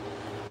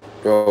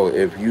 Bro,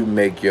 if you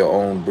make your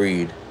own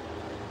breed,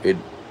 a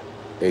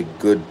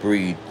good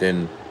breed,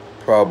 then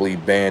probably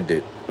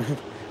bandit.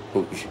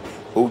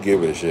 Who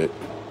give a shit?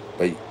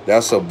 But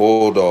that's a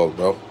bulldog,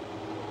 bro.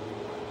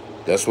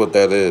 That's what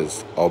that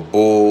is. A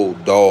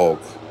bulldog.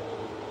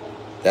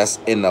 That's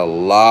in a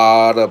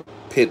lot of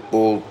pit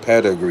bull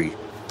pedigree.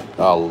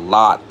 A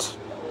lot.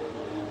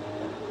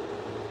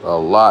 A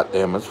lot.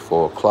 Damn, it's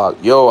 4 o'clock.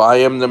 Yo, I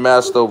am the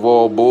master of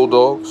all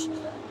bulldogs.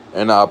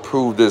 And I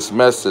approve this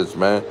message,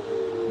 man.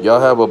 Y'all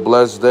have a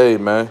blessed day,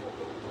 man.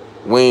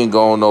 We ain't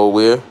going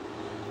nowhere.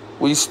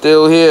 We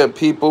still here,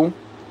 people.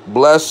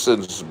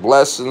 Blessings.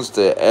 Blessings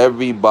to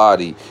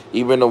everybody.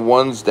 Even the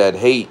ones that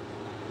hate.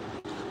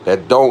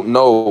 That don't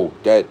know.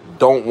 That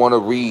don't want to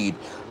read.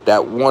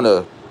 That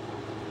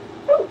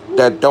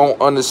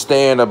don't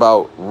understand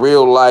about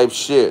real life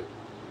shit.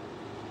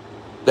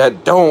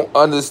 That don't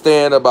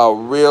understand about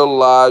real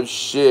life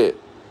shit.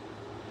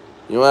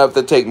 You don't have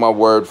to take my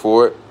word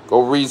for it.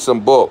 Go read some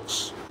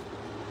books.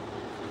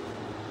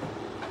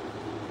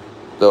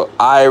 The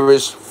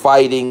Irish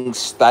fighting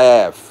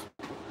staff.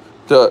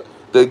 The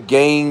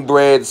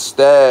game-bred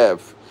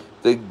staff.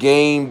 The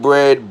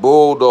game-bred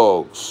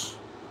bulldogs.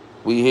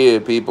 We here,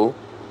 people.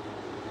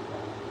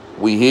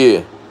 We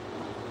here.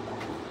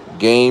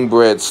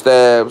 Game-bred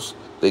staffs.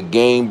 The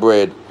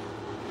game-bred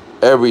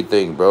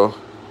everything, bro.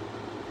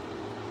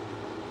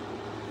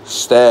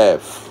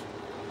 Staff.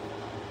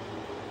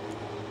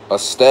 A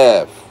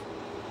staff.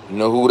 You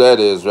know who that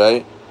is,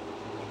 right?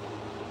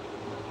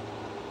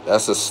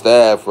 That's a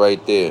staff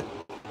right there.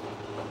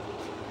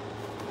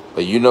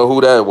 But you know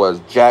who that was?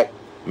 Jack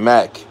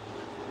Mack.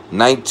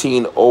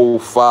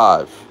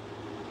 1905.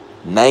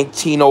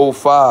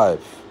 1905.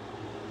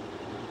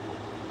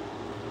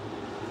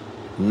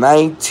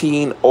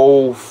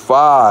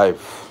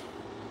 1905.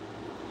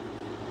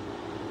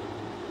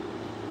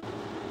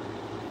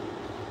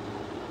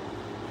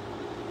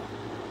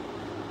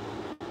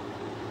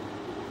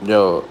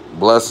 Yo,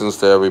 blessings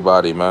to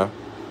everybody, man.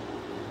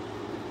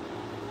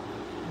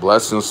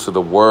 Blessings to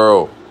the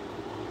world.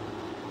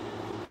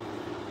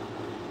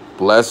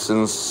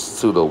 Blessings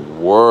to the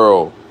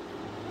world.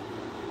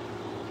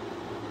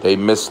 They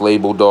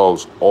mislabel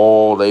dogs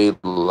all their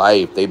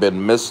life. They've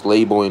been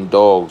mislabeling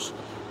dogs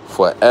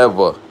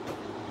forever.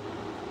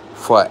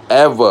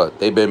 Forever,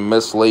 they've been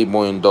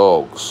mislabeling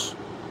dogs.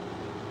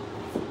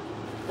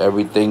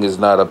 Everything is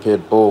not a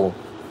pit bull.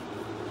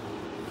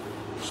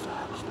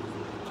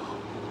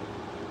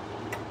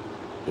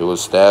 It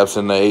was staffs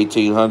in the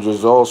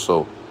 1800s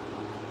also.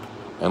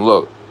 And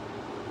look,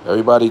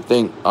 everybody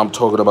think I'm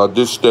talking about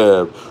this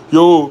staff.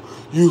 Yo,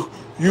 you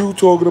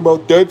talking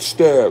about that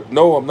staff.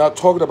 No, I'm not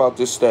talking about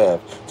this staff.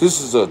 This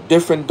is a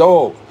different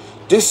dog.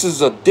 This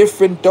is a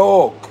different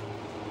dog.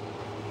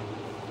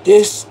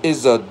 This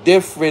is a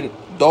different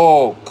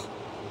dog.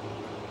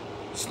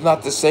 It's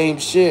not the same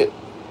shit.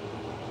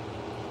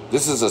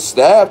 This is a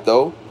staff,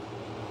 though.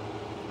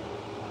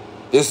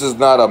 This is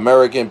not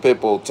American Pit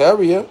Bull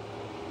Terrier.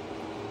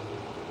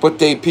 But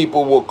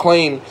people will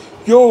claim,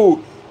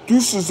 yo,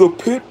 this is a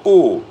pit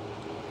bull.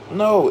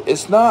 No,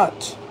 it's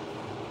not.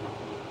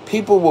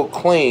 People will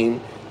claim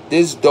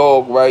this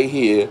dog right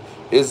here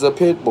is a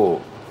pit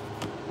bull.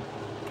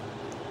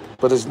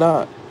 But it's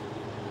not.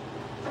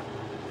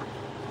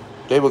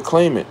 They would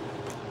claim it.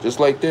 Just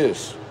like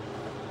this.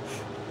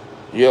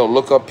 Yo,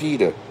 look up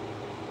Peter.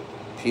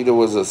 Peter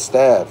was a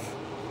staff,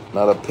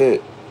 not a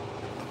pit.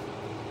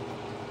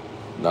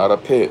 Not a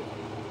pit.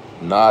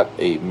 Not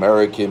a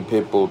American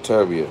Pit Bull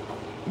Terrier.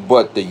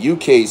 But the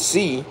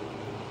UKC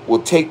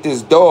will take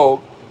this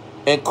dog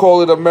and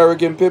call it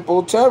American Pit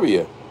Bull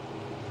Terrier.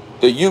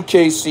 The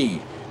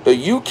UKC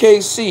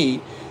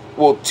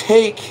will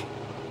take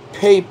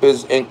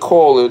papers and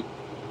call it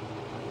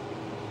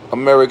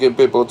American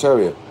Pit Bull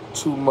Terrier.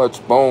 Too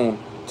much bone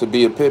to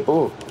be a pit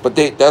bull. But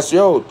they'll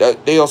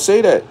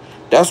say that.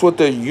 That's what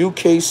the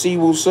UKC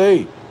will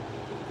say.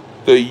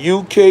 The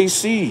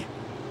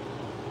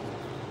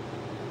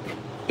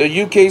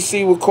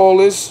UKC will call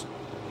this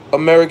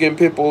American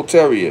Pit Bull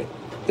Terrier.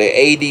 The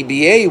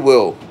ADBA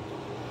will.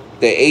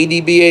 The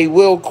ADBA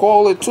will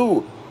call it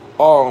too.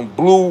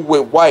 Blue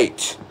with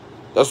white.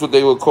 That's what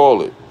they would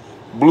call it.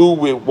 Blue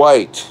with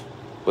white.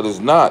 But it's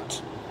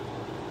not.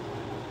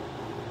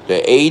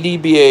 The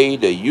ADBA,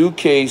 the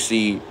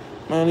UKC,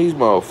 man, these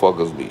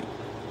motherfuckers be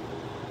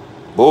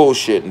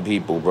bullshitting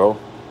people, bro.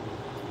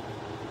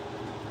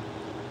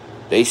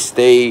 They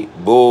stay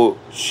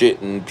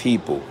bullshitting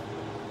people.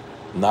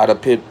 Not a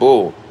pit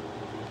bull.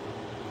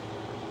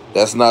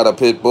 That's not a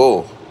pit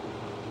bull.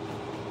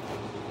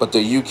 But the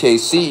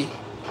UKC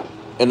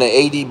and the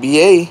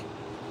ADBA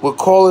would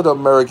call it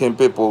American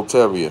Pit Bull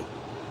Terrier.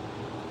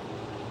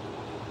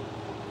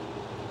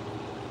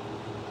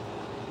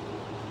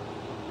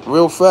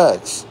 Real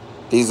facts.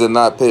 These are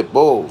not pit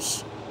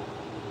bulls.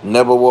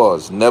 Never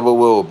was. Never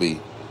will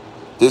be.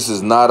 This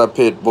is not a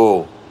pit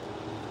bull.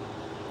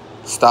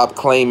 Stop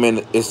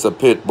claiming it's a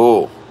pit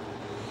bull.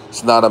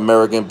 It's not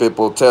American Pit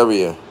Bull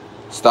Terrier.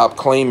 Stop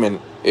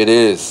claiming it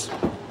is.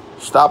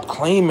 Stop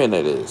claiming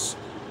it is.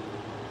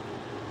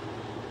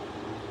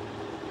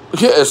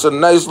 Yeah, it's a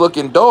nice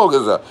looking dog.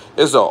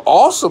 It's an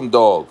awesome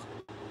dog.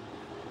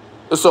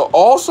 It's an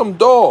awesome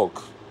dog.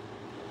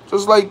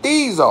 Just like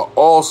these are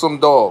awesome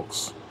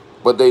dogs.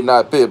 But they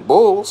not pit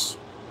bulls.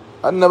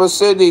 I never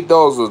said these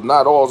dogs was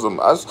not awesome.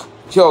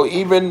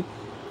 Even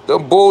the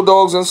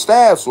Bulldogs and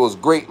Staffs was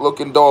great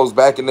looking dogs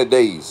back in the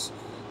days.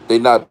 They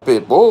not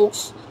pit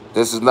bulls.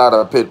 This is not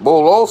a pit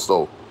bull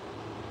also.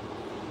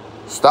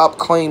 Stop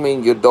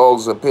claiming your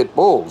dogs are pit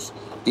bulls.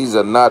 These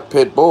are not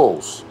pit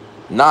bulls.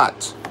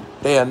 Not.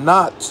 They are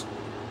not.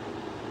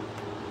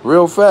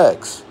 Real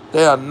facts.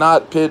 They are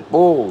not pit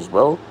bulls,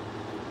 bro.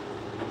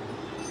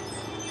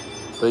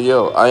 So,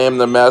 yo, I am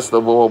the master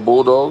of all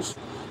bulldogs,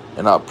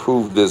 and I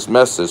prove this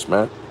message,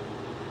 man.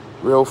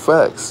 Real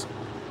facts.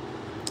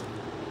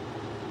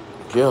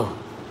 Yo.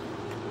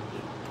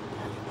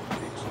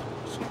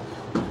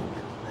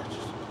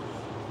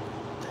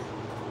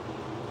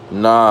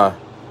 Nah.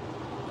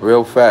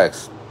 Real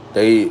facts.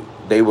 They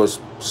was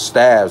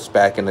staffs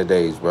back in the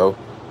days, bro.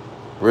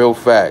 Real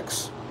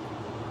facts.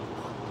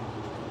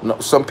 No,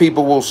 some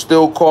people will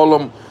still call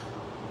them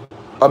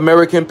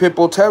American Pit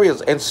Bull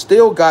Terriers and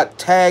still got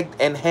tagged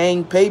and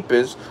hang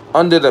papers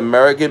under the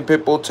American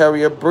Pit Bull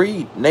Terrier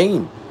breed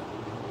name.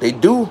 They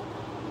do.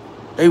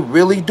 They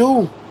really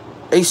do.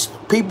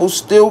 People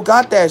still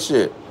got that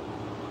shit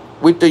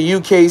with the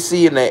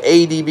UKC and the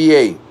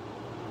ADBA.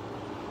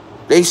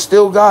 They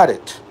still got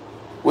it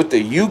with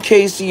the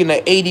UKC and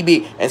the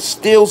ADBA and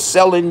still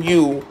selling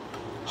you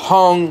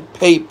hung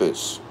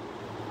papers.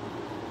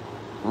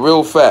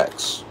 Real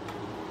facts.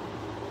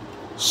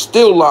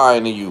 Still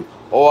lying to you.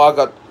 Oh,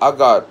 I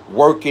got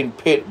working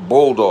pit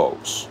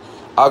bulldogs.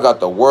 I got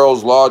the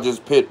world's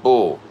largest pit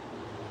bull.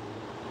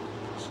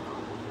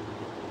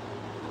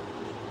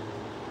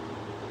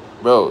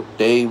 Bro,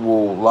 they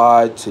will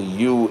lie to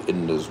you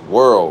in this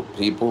world,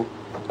 people.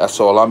 That's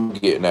all I'm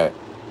getting at.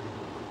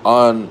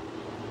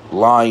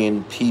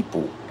 Unlying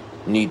people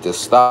need to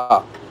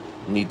stop.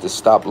 Need to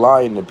stop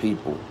lying to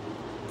people.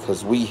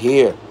 Because we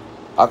here.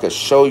 I could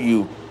show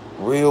you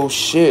real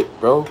shit,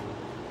 bro.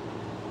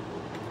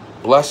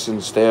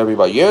 Blessings to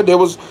everybody. Yeah, there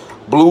was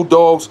blue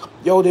dogs.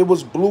 Yo, there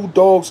was blue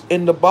dogs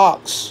in the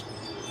box.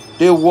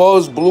 There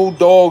was blue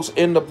dogs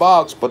in the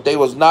box, but they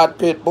was not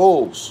pit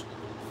bulls.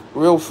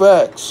 Real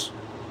facts.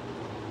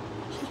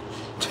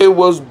 There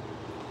was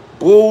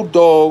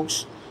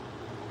bulldogs,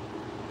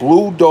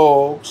 blue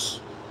dogs,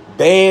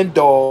 band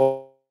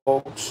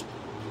dogs,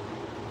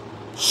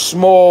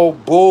 small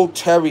bull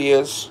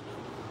terriers,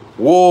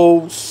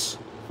 wolves,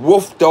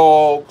 wolf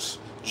dogs,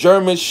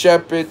 German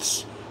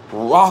shepherds,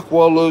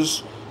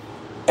 Rottweilers.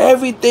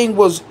 Everything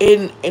was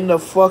in the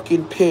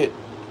fucking pit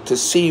to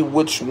see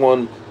which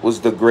one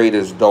was the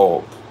greatest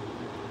dog.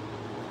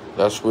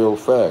 That's real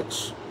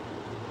facts.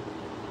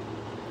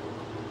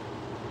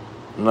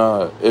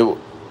 Nah, it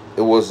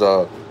was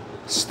a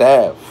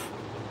staff.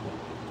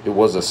 It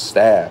was a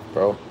staff,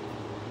 bro.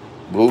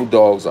 Blue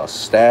dogs are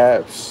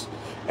staffs.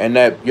 And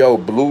that, yo,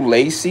 Blue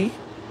Lacy,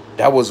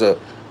 that was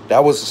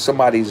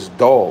somebody's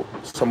dog.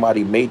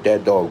 Somebody made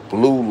that dog.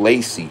 Blue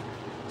Lacy.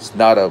 It's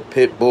not a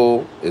pit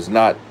bull. It's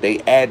not.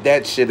 They add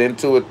that shit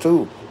into it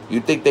too. You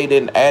think they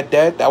didn't add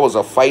that? That was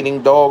a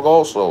fighting dog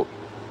also.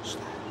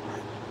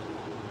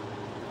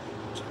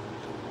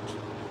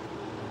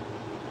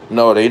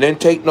 No, they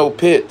didn't take no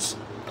pits.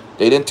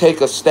 They didn't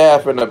take a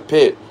staff and a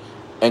pit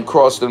and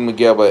cross them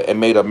together and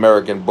made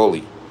American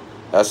Bully.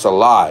 That's a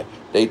lie.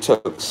 They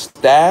took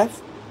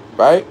staff,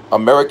 right?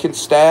 American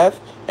staff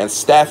and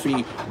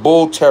Staffy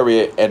Bull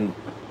Terrier and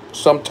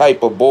some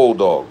type of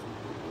Bulldog.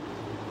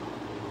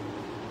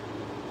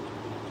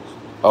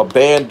 A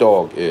band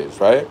dog is,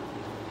 right?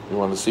 You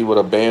want to see what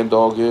a band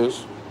dog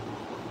is?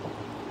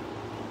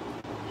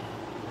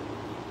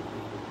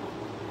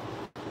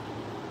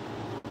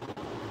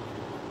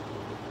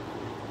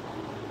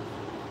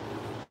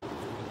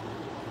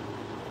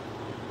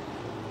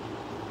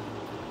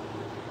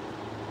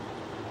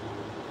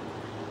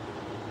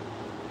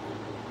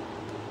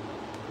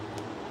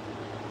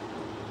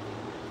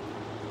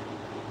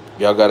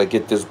 Y'all got to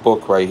get this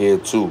book right here,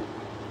 too.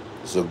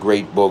 It's a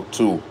great book,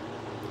 too.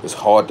 It's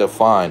hard to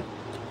find.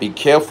 Be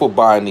careful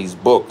buying these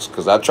books,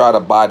 because I try to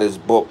buy this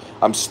book.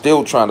 I'm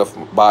still trying to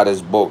buy this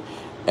book.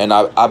 And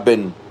I've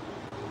been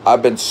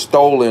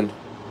stolen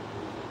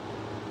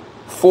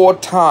 4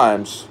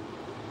 times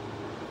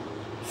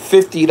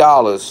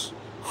 $50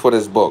 for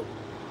this book.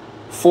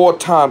 4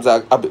 times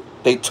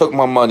they took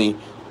my money,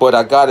 but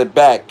I got it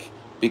back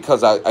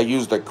because I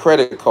used a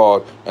credit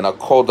card, and I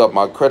called up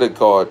my credit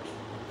card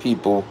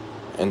people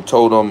and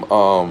told them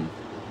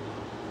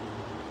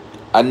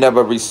I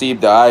never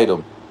received the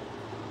item.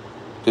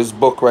 This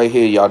book right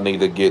here y'all need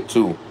to get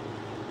too.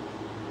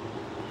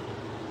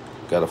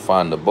 Gotta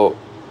find the book.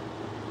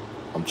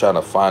 I'm trying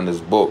to find this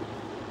book.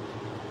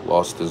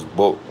 Lost this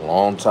book a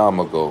long time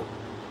ago.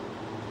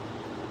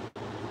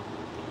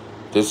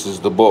 This is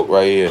the book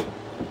right here.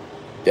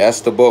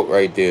 That's the book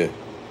right there.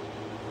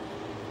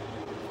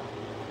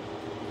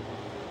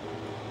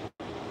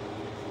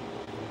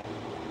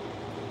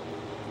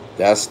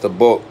 That's the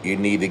book you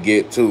need to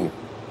get too.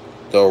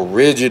 The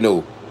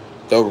original.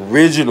 The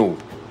original.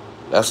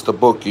 That's the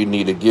book you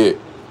need to get.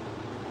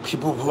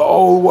 People,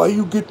 oh, why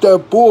you get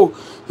that book?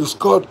 It's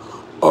got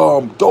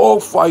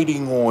dog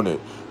fighting on it.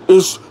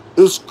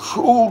 It's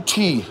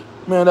cruelty.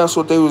 Man, that's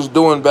what they was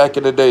doing back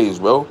in the days,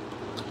 bro.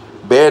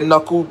 Bare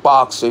knuckle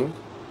boxing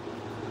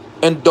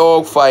and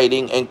dog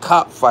fighting and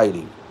cop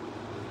fighting.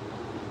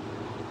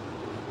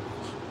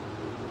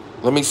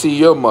 Let me see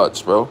your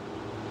mutts, bro.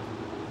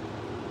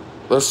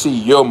 Let's see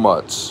your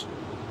mutts.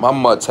 My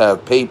mutts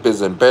have papers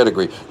and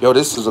pedigree. Yo,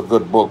 this is a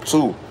good book,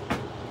 too.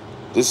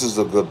 This is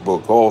a good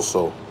book,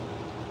 also.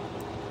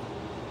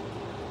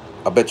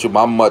 I bet you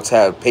my mutts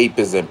have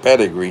papers and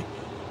pedigree.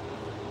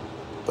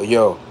 But,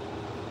 yo,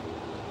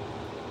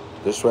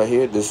 this right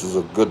here, this is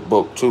a good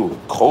book, too.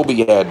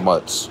 Colby had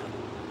mutts.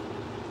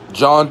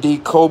 John D.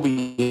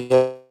 Colby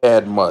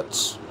had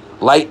mutts.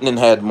 Lightning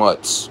had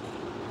mutts.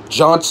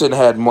 Johnson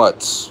had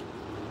mutts.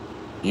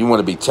 You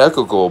want to be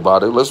technical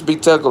about it? Let's be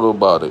technical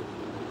about it.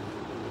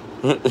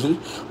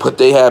 But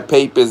they had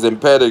papers and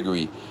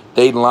pedigree.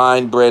 They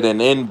line bred and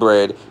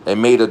inbred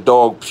and made a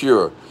dog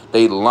pure.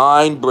 They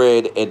line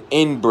bred and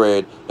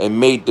inbred and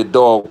made the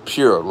dog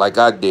pure, like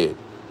I did.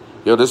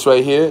 Yo, this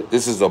right here,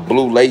 this is a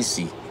blue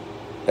lacy.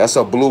 That's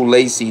a blue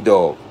lacy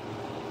dog.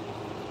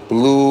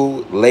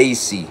 Blue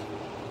lacy.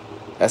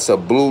 That's a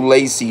blue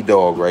lacy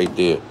dog right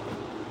there.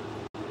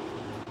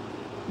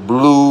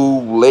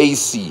 Blue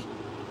lacy.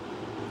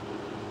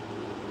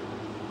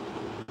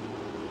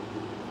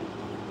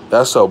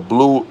 That's a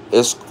blue,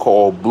 it's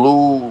called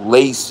blue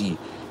lacy.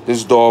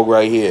 This dog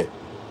right here.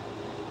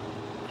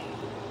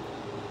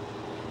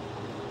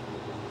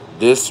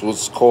 This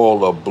was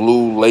called a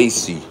blue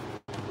lacy.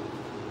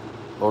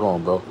 Hold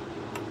on, bro.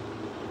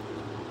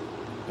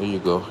 There you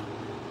go.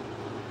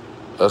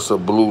 That's a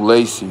blue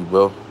lacy,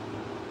 bro.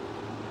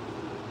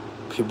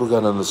 People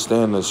gotta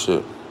understand this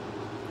shit.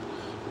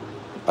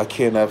 I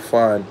cannot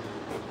find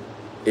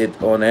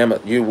it on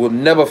Amazon. You will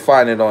never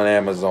find it on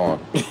Amazon.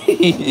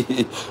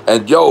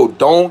 And yo,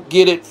 don't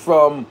get it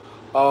from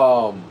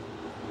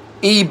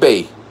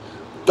eBay.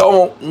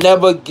 Don't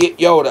never get,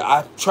 yo,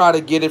 I try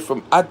to get it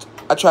from, I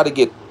try to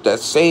get that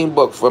same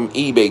book from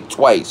eBay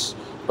twice,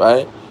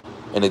 right?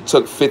 And it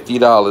took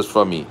 $50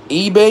 from me.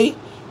 eBay,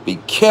 be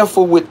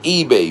careful with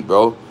eBay,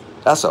 bro.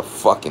 That's a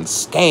fucking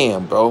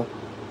scam, bro.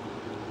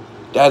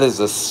 That is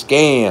a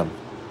scam.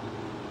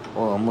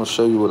 Well, I'm gonna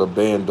show you what a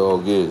band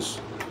dog is.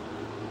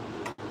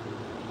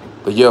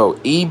 But yo,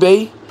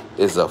 eBay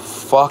is a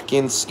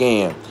fucking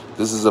scam.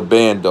 This is a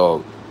band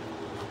dog.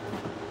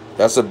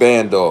 That's a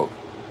band dog.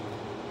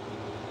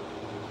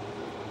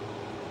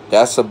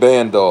 That's a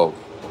band dog.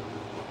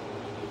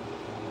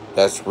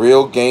 That's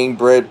real game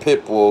bred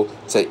pit bull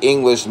to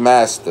English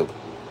mastiff.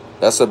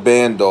 That's a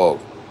band dog.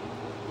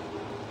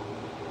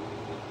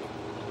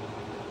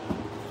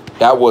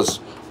 That was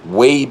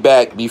way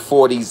back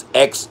before these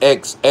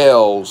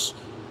XXLs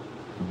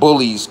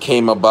bullies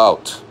came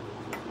about.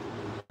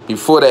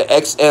 Before the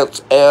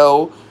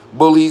XXL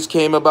bullies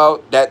came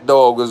about, that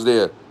dog was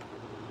there.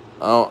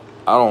 I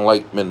don't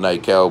like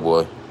Midnight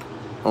Cowboy.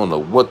 I don't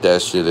know what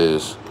that shit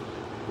is.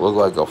 Look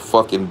like a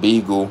fucking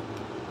beagle.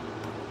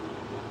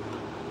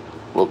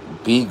 Look,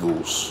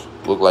 beagles.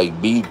 Look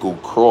like beagle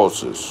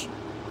crosses.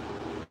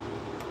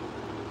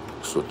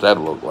 That's what that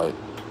look like.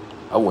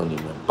 I wouldn't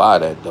even buy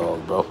that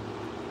dog, bro.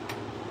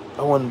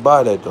 I wouldn't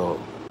buy that dog.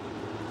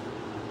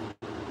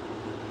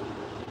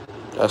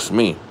 That's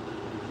me.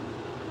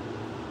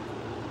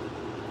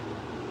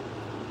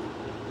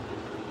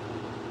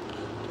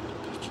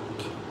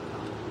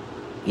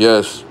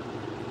 Yes,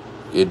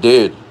 it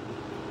did.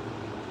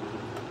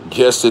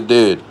 Yes, it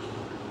did.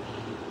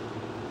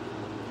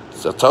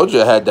 So I told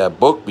you I had that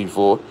book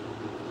before.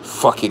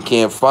 Fucking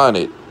can't find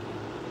it.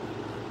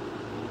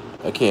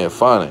 I can't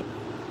find it.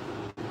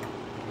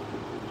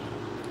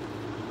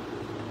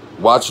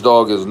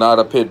 Watchdog is not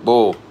a pit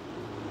bull.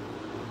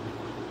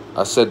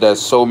 I said that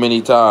so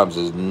many times.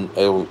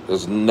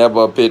 It's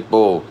never a pit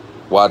bull.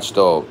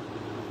 Watchdog.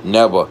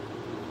 Never.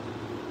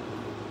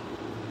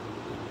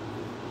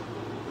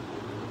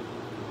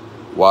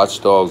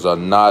 Watchdogs are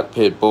not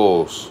pit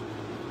bulls.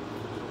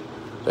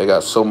 They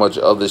got so much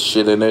other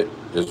shit in it.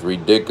 It's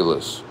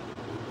ridiculous.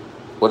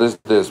 What is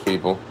this,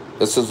 people?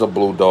 This is a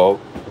blue dog.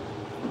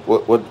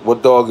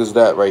 What dog is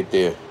that right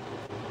there?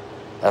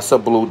 That's a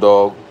blue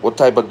dog. What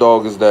type of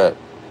dog is that?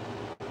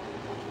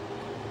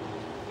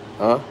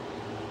 Huh?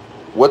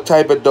 What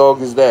type of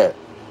dog is that?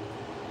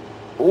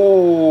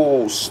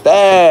 Ooh,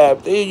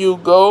 Stab. There you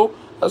go.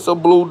 That's a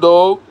blue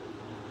dog.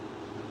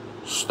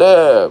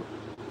 Stab.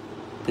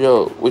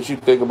 Yo, what you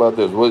think about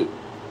this?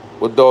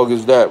 What dog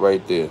is that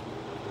right there?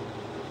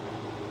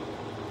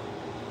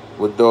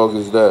 What dog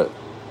is that?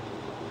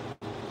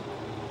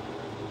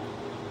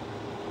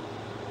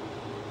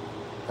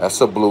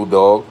 That's a blue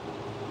dog.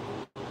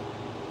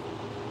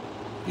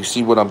 You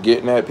see what I'm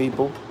getting at,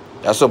 people?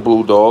 That's a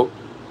blue dog.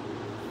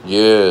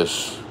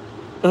 Yes.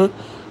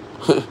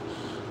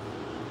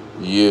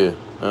 Yeah.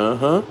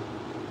 Uh-huh.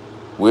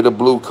 Where the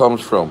blue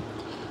comes from?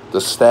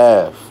 The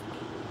staff.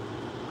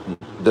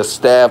 The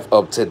staff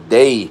of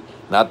today.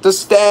 Not the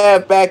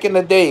staff back in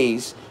the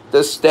days.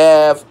 The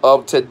staff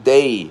of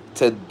today.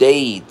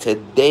 Today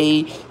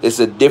is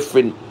a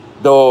different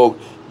dog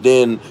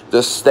than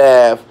the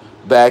staff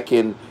back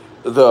in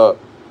the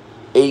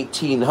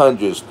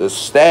 1800s. The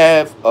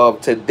staff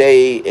of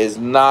today is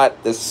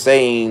not the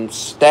same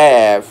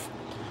staff,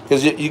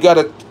 because you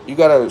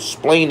gotta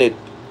explain it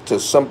to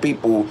some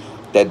people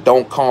that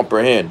don't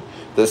comprehend.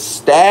 The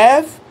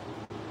staff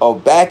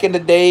of back in the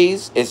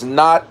days is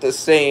not the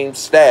same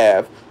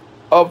staff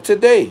of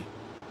today.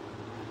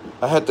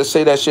 I had to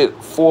say that shit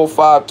 4 or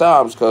 5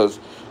 times because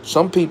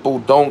some people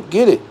don't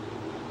get it.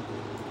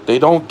 They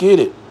don't get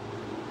it.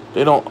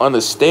 They don't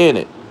understand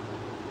it.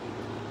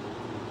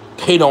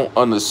 They don't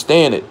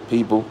understand it,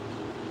 people.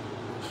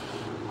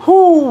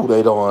 Whoo,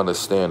 they don't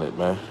understand it,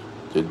 man.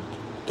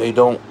 They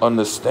don't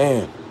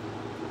understand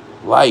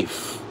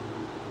life.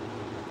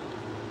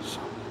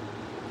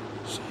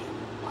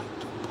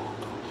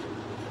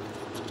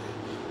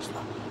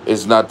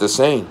 It's not the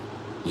same.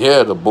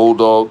 Yeah, the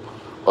bulldog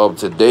of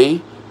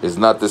today is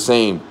not the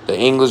same. The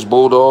English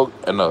bulldog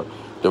and the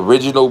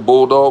original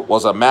bulldog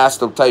was a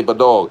mastiff type of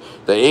dog.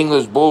 The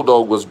English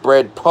bulldog was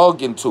bred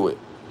pug into it.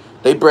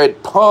 They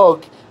bred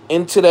pug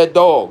into that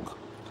dog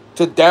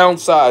to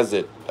downsize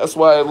it. That's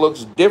why it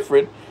looks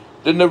different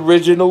than the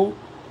original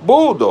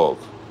bulldog.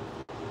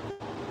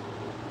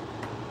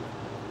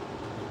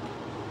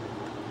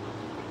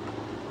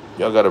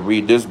 Y'all gotta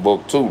read this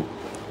book too.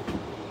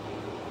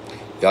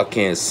 Y'all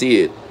can't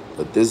see it,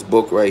 but this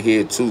book right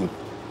here too.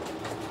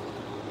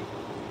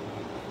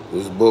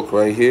 This book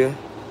right here.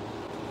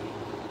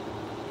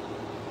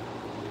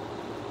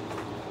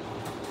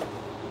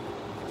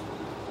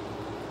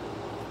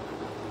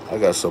 I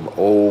got some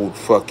old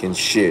fucking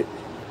shit.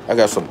 I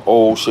got some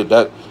old shit.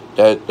 That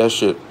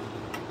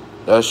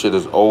shit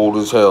is old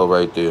as hell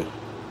right there.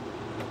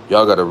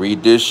 Y'all gotta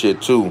read this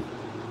shit too.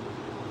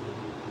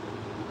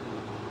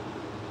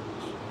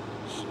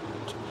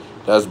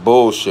 That's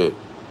bullshit.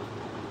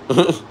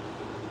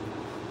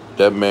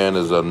 That man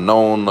is a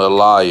known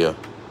liar.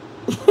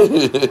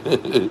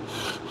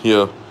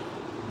 Yeah,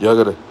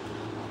 y'all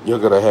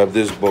gotta have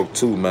this book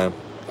too, man.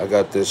 I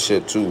got this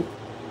shit too.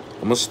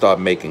 I'm gonna start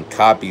making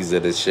copies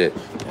of this shit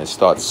and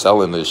start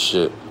selling this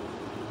shit.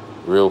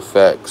 Real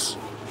facts.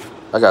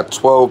 I got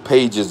 12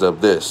 pages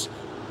of this.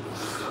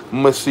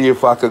 I'm gonna see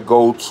if I could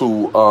go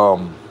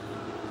to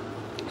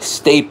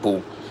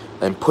Staple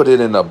and put it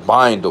in a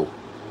binder.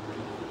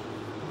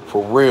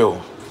 For real.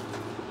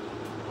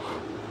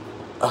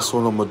 That's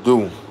what I'm gonna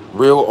do.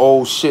 Real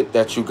old shit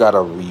that you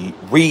gotta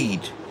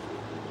read.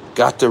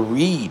 Got to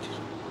read.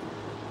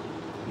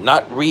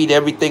 Not read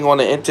everything on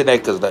the internet,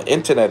 because the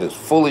internet is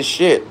full of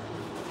shit.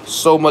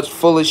 So much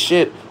full of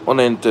shit on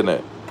the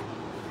internet.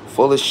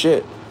 Full of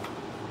shit.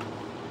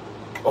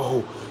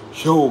 Oh,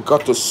 yo,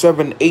 got the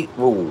 7-8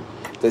 rule.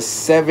 The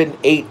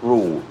 7-8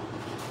 rule.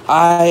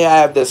 I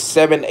have the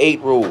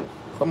 7-8 rule.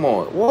 Come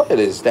on, what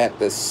is that?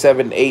 The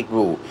 7-8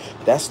 rule.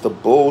 That's the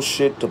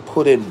bullshit to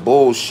put in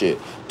bullshit.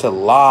 To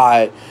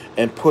lie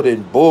and put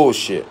in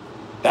bullshit.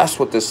 That's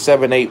what the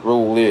 7-8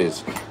 rule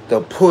is. To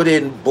put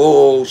in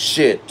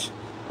bullshit.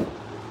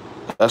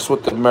 That's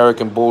what the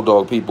American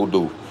Bulldog people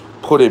do.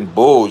 Put in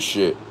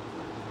bullshit.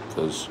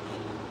 Because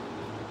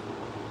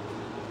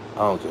I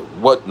don't care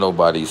what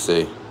nobody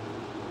say.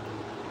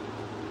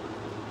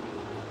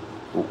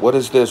 What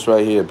is this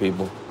right here,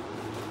 people?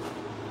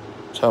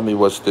 Tell me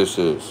what this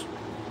is.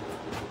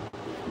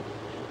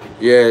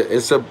 Yeah,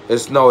 it's a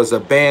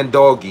band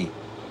doggy.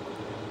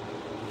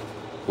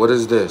 What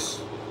is this?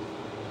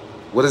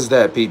 What is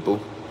that, people?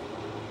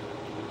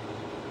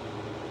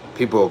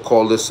 People will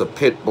call this a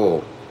pit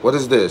bull. What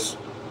is this?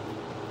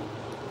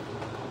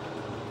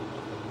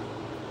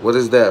 What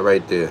is that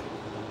right there?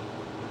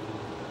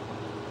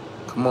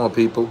 Come on,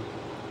 people.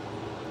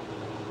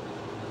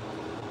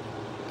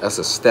 That's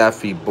a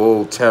Staffy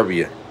Bull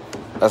Terrier.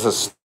 That's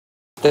a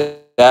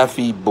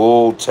Staffy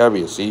Bull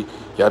Terrier. See?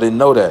 Y'all didn't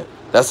know that.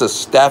 That's a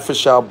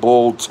Staffordshire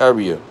Bull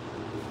Terrier.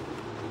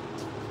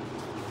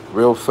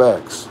 Real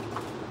facts.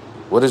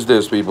 What is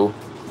this, people?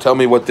 Tell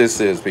me what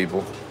this is,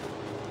 people.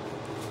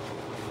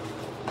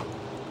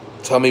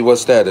 Tell me what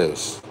that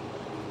is.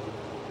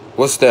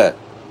 What's that?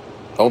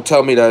 Don't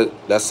tell me that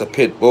that's a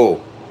pit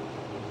bull.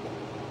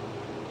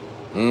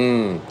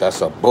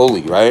 That's a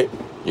bully, right?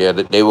 Yeah,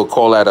 they will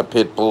call that a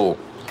pit bull.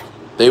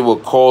 They will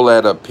call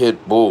that a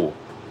pit bull.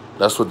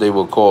 That's what they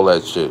will call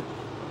that shit.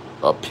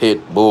 A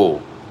pit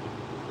bull.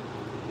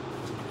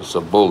 It's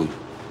a bully.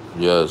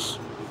 Yes.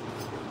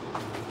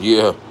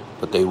 Yeah,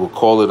 but they will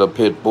call it a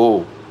pit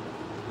bull.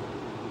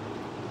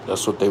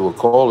 That's what they will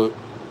call it.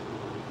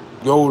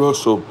 Yo,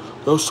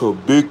 that's a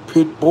big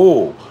pit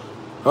bull.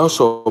 That's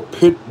a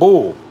pit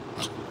bull.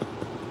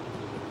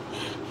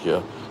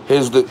 Yeah.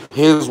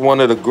 Here's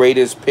one of the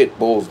greatest pit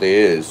bulls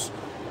there is.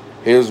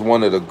 Here's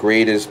one of the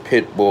greatest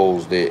pit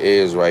bulls there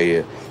is right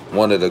here.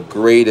 One of the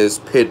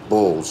greatest pit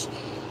bulls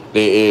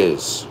there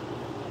is.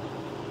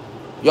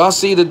 Y'all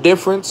see the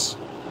difference?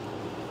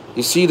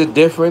 You see the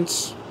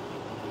difference?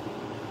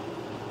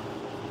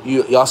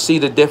 Y'all see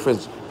the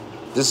difference?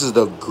 This is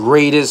the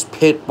greatest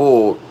pit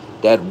bull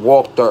that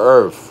walked the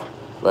earth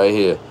right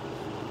here.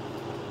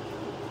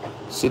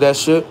 See that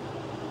shit?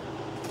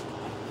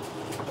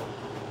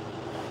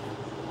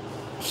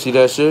 See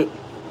that shit?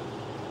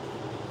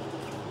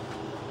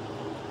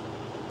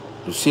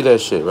 You see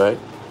that shit, right?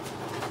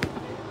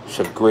 It's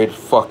a great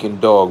fucking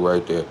dog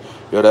right there.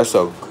 Yo, that's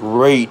a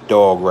great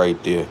dog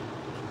right there.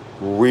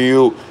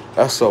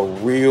 That's a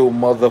real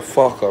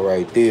motherfucker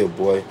right there,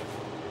 boy.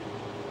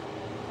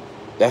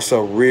 That's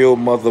a real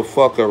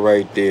motherfucker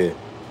right there.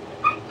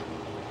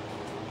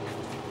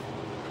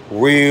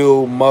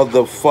 Real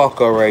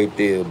motherfucker right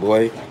there,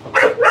 boy.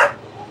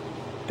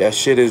 That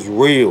shit is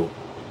real.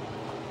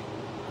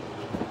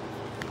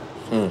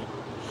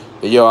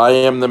 Yo, I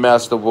am the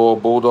master of all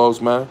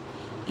Bulldogs, man.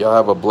 Y'all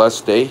have a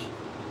blessed day.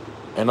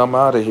 And I'm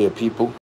out of here, people.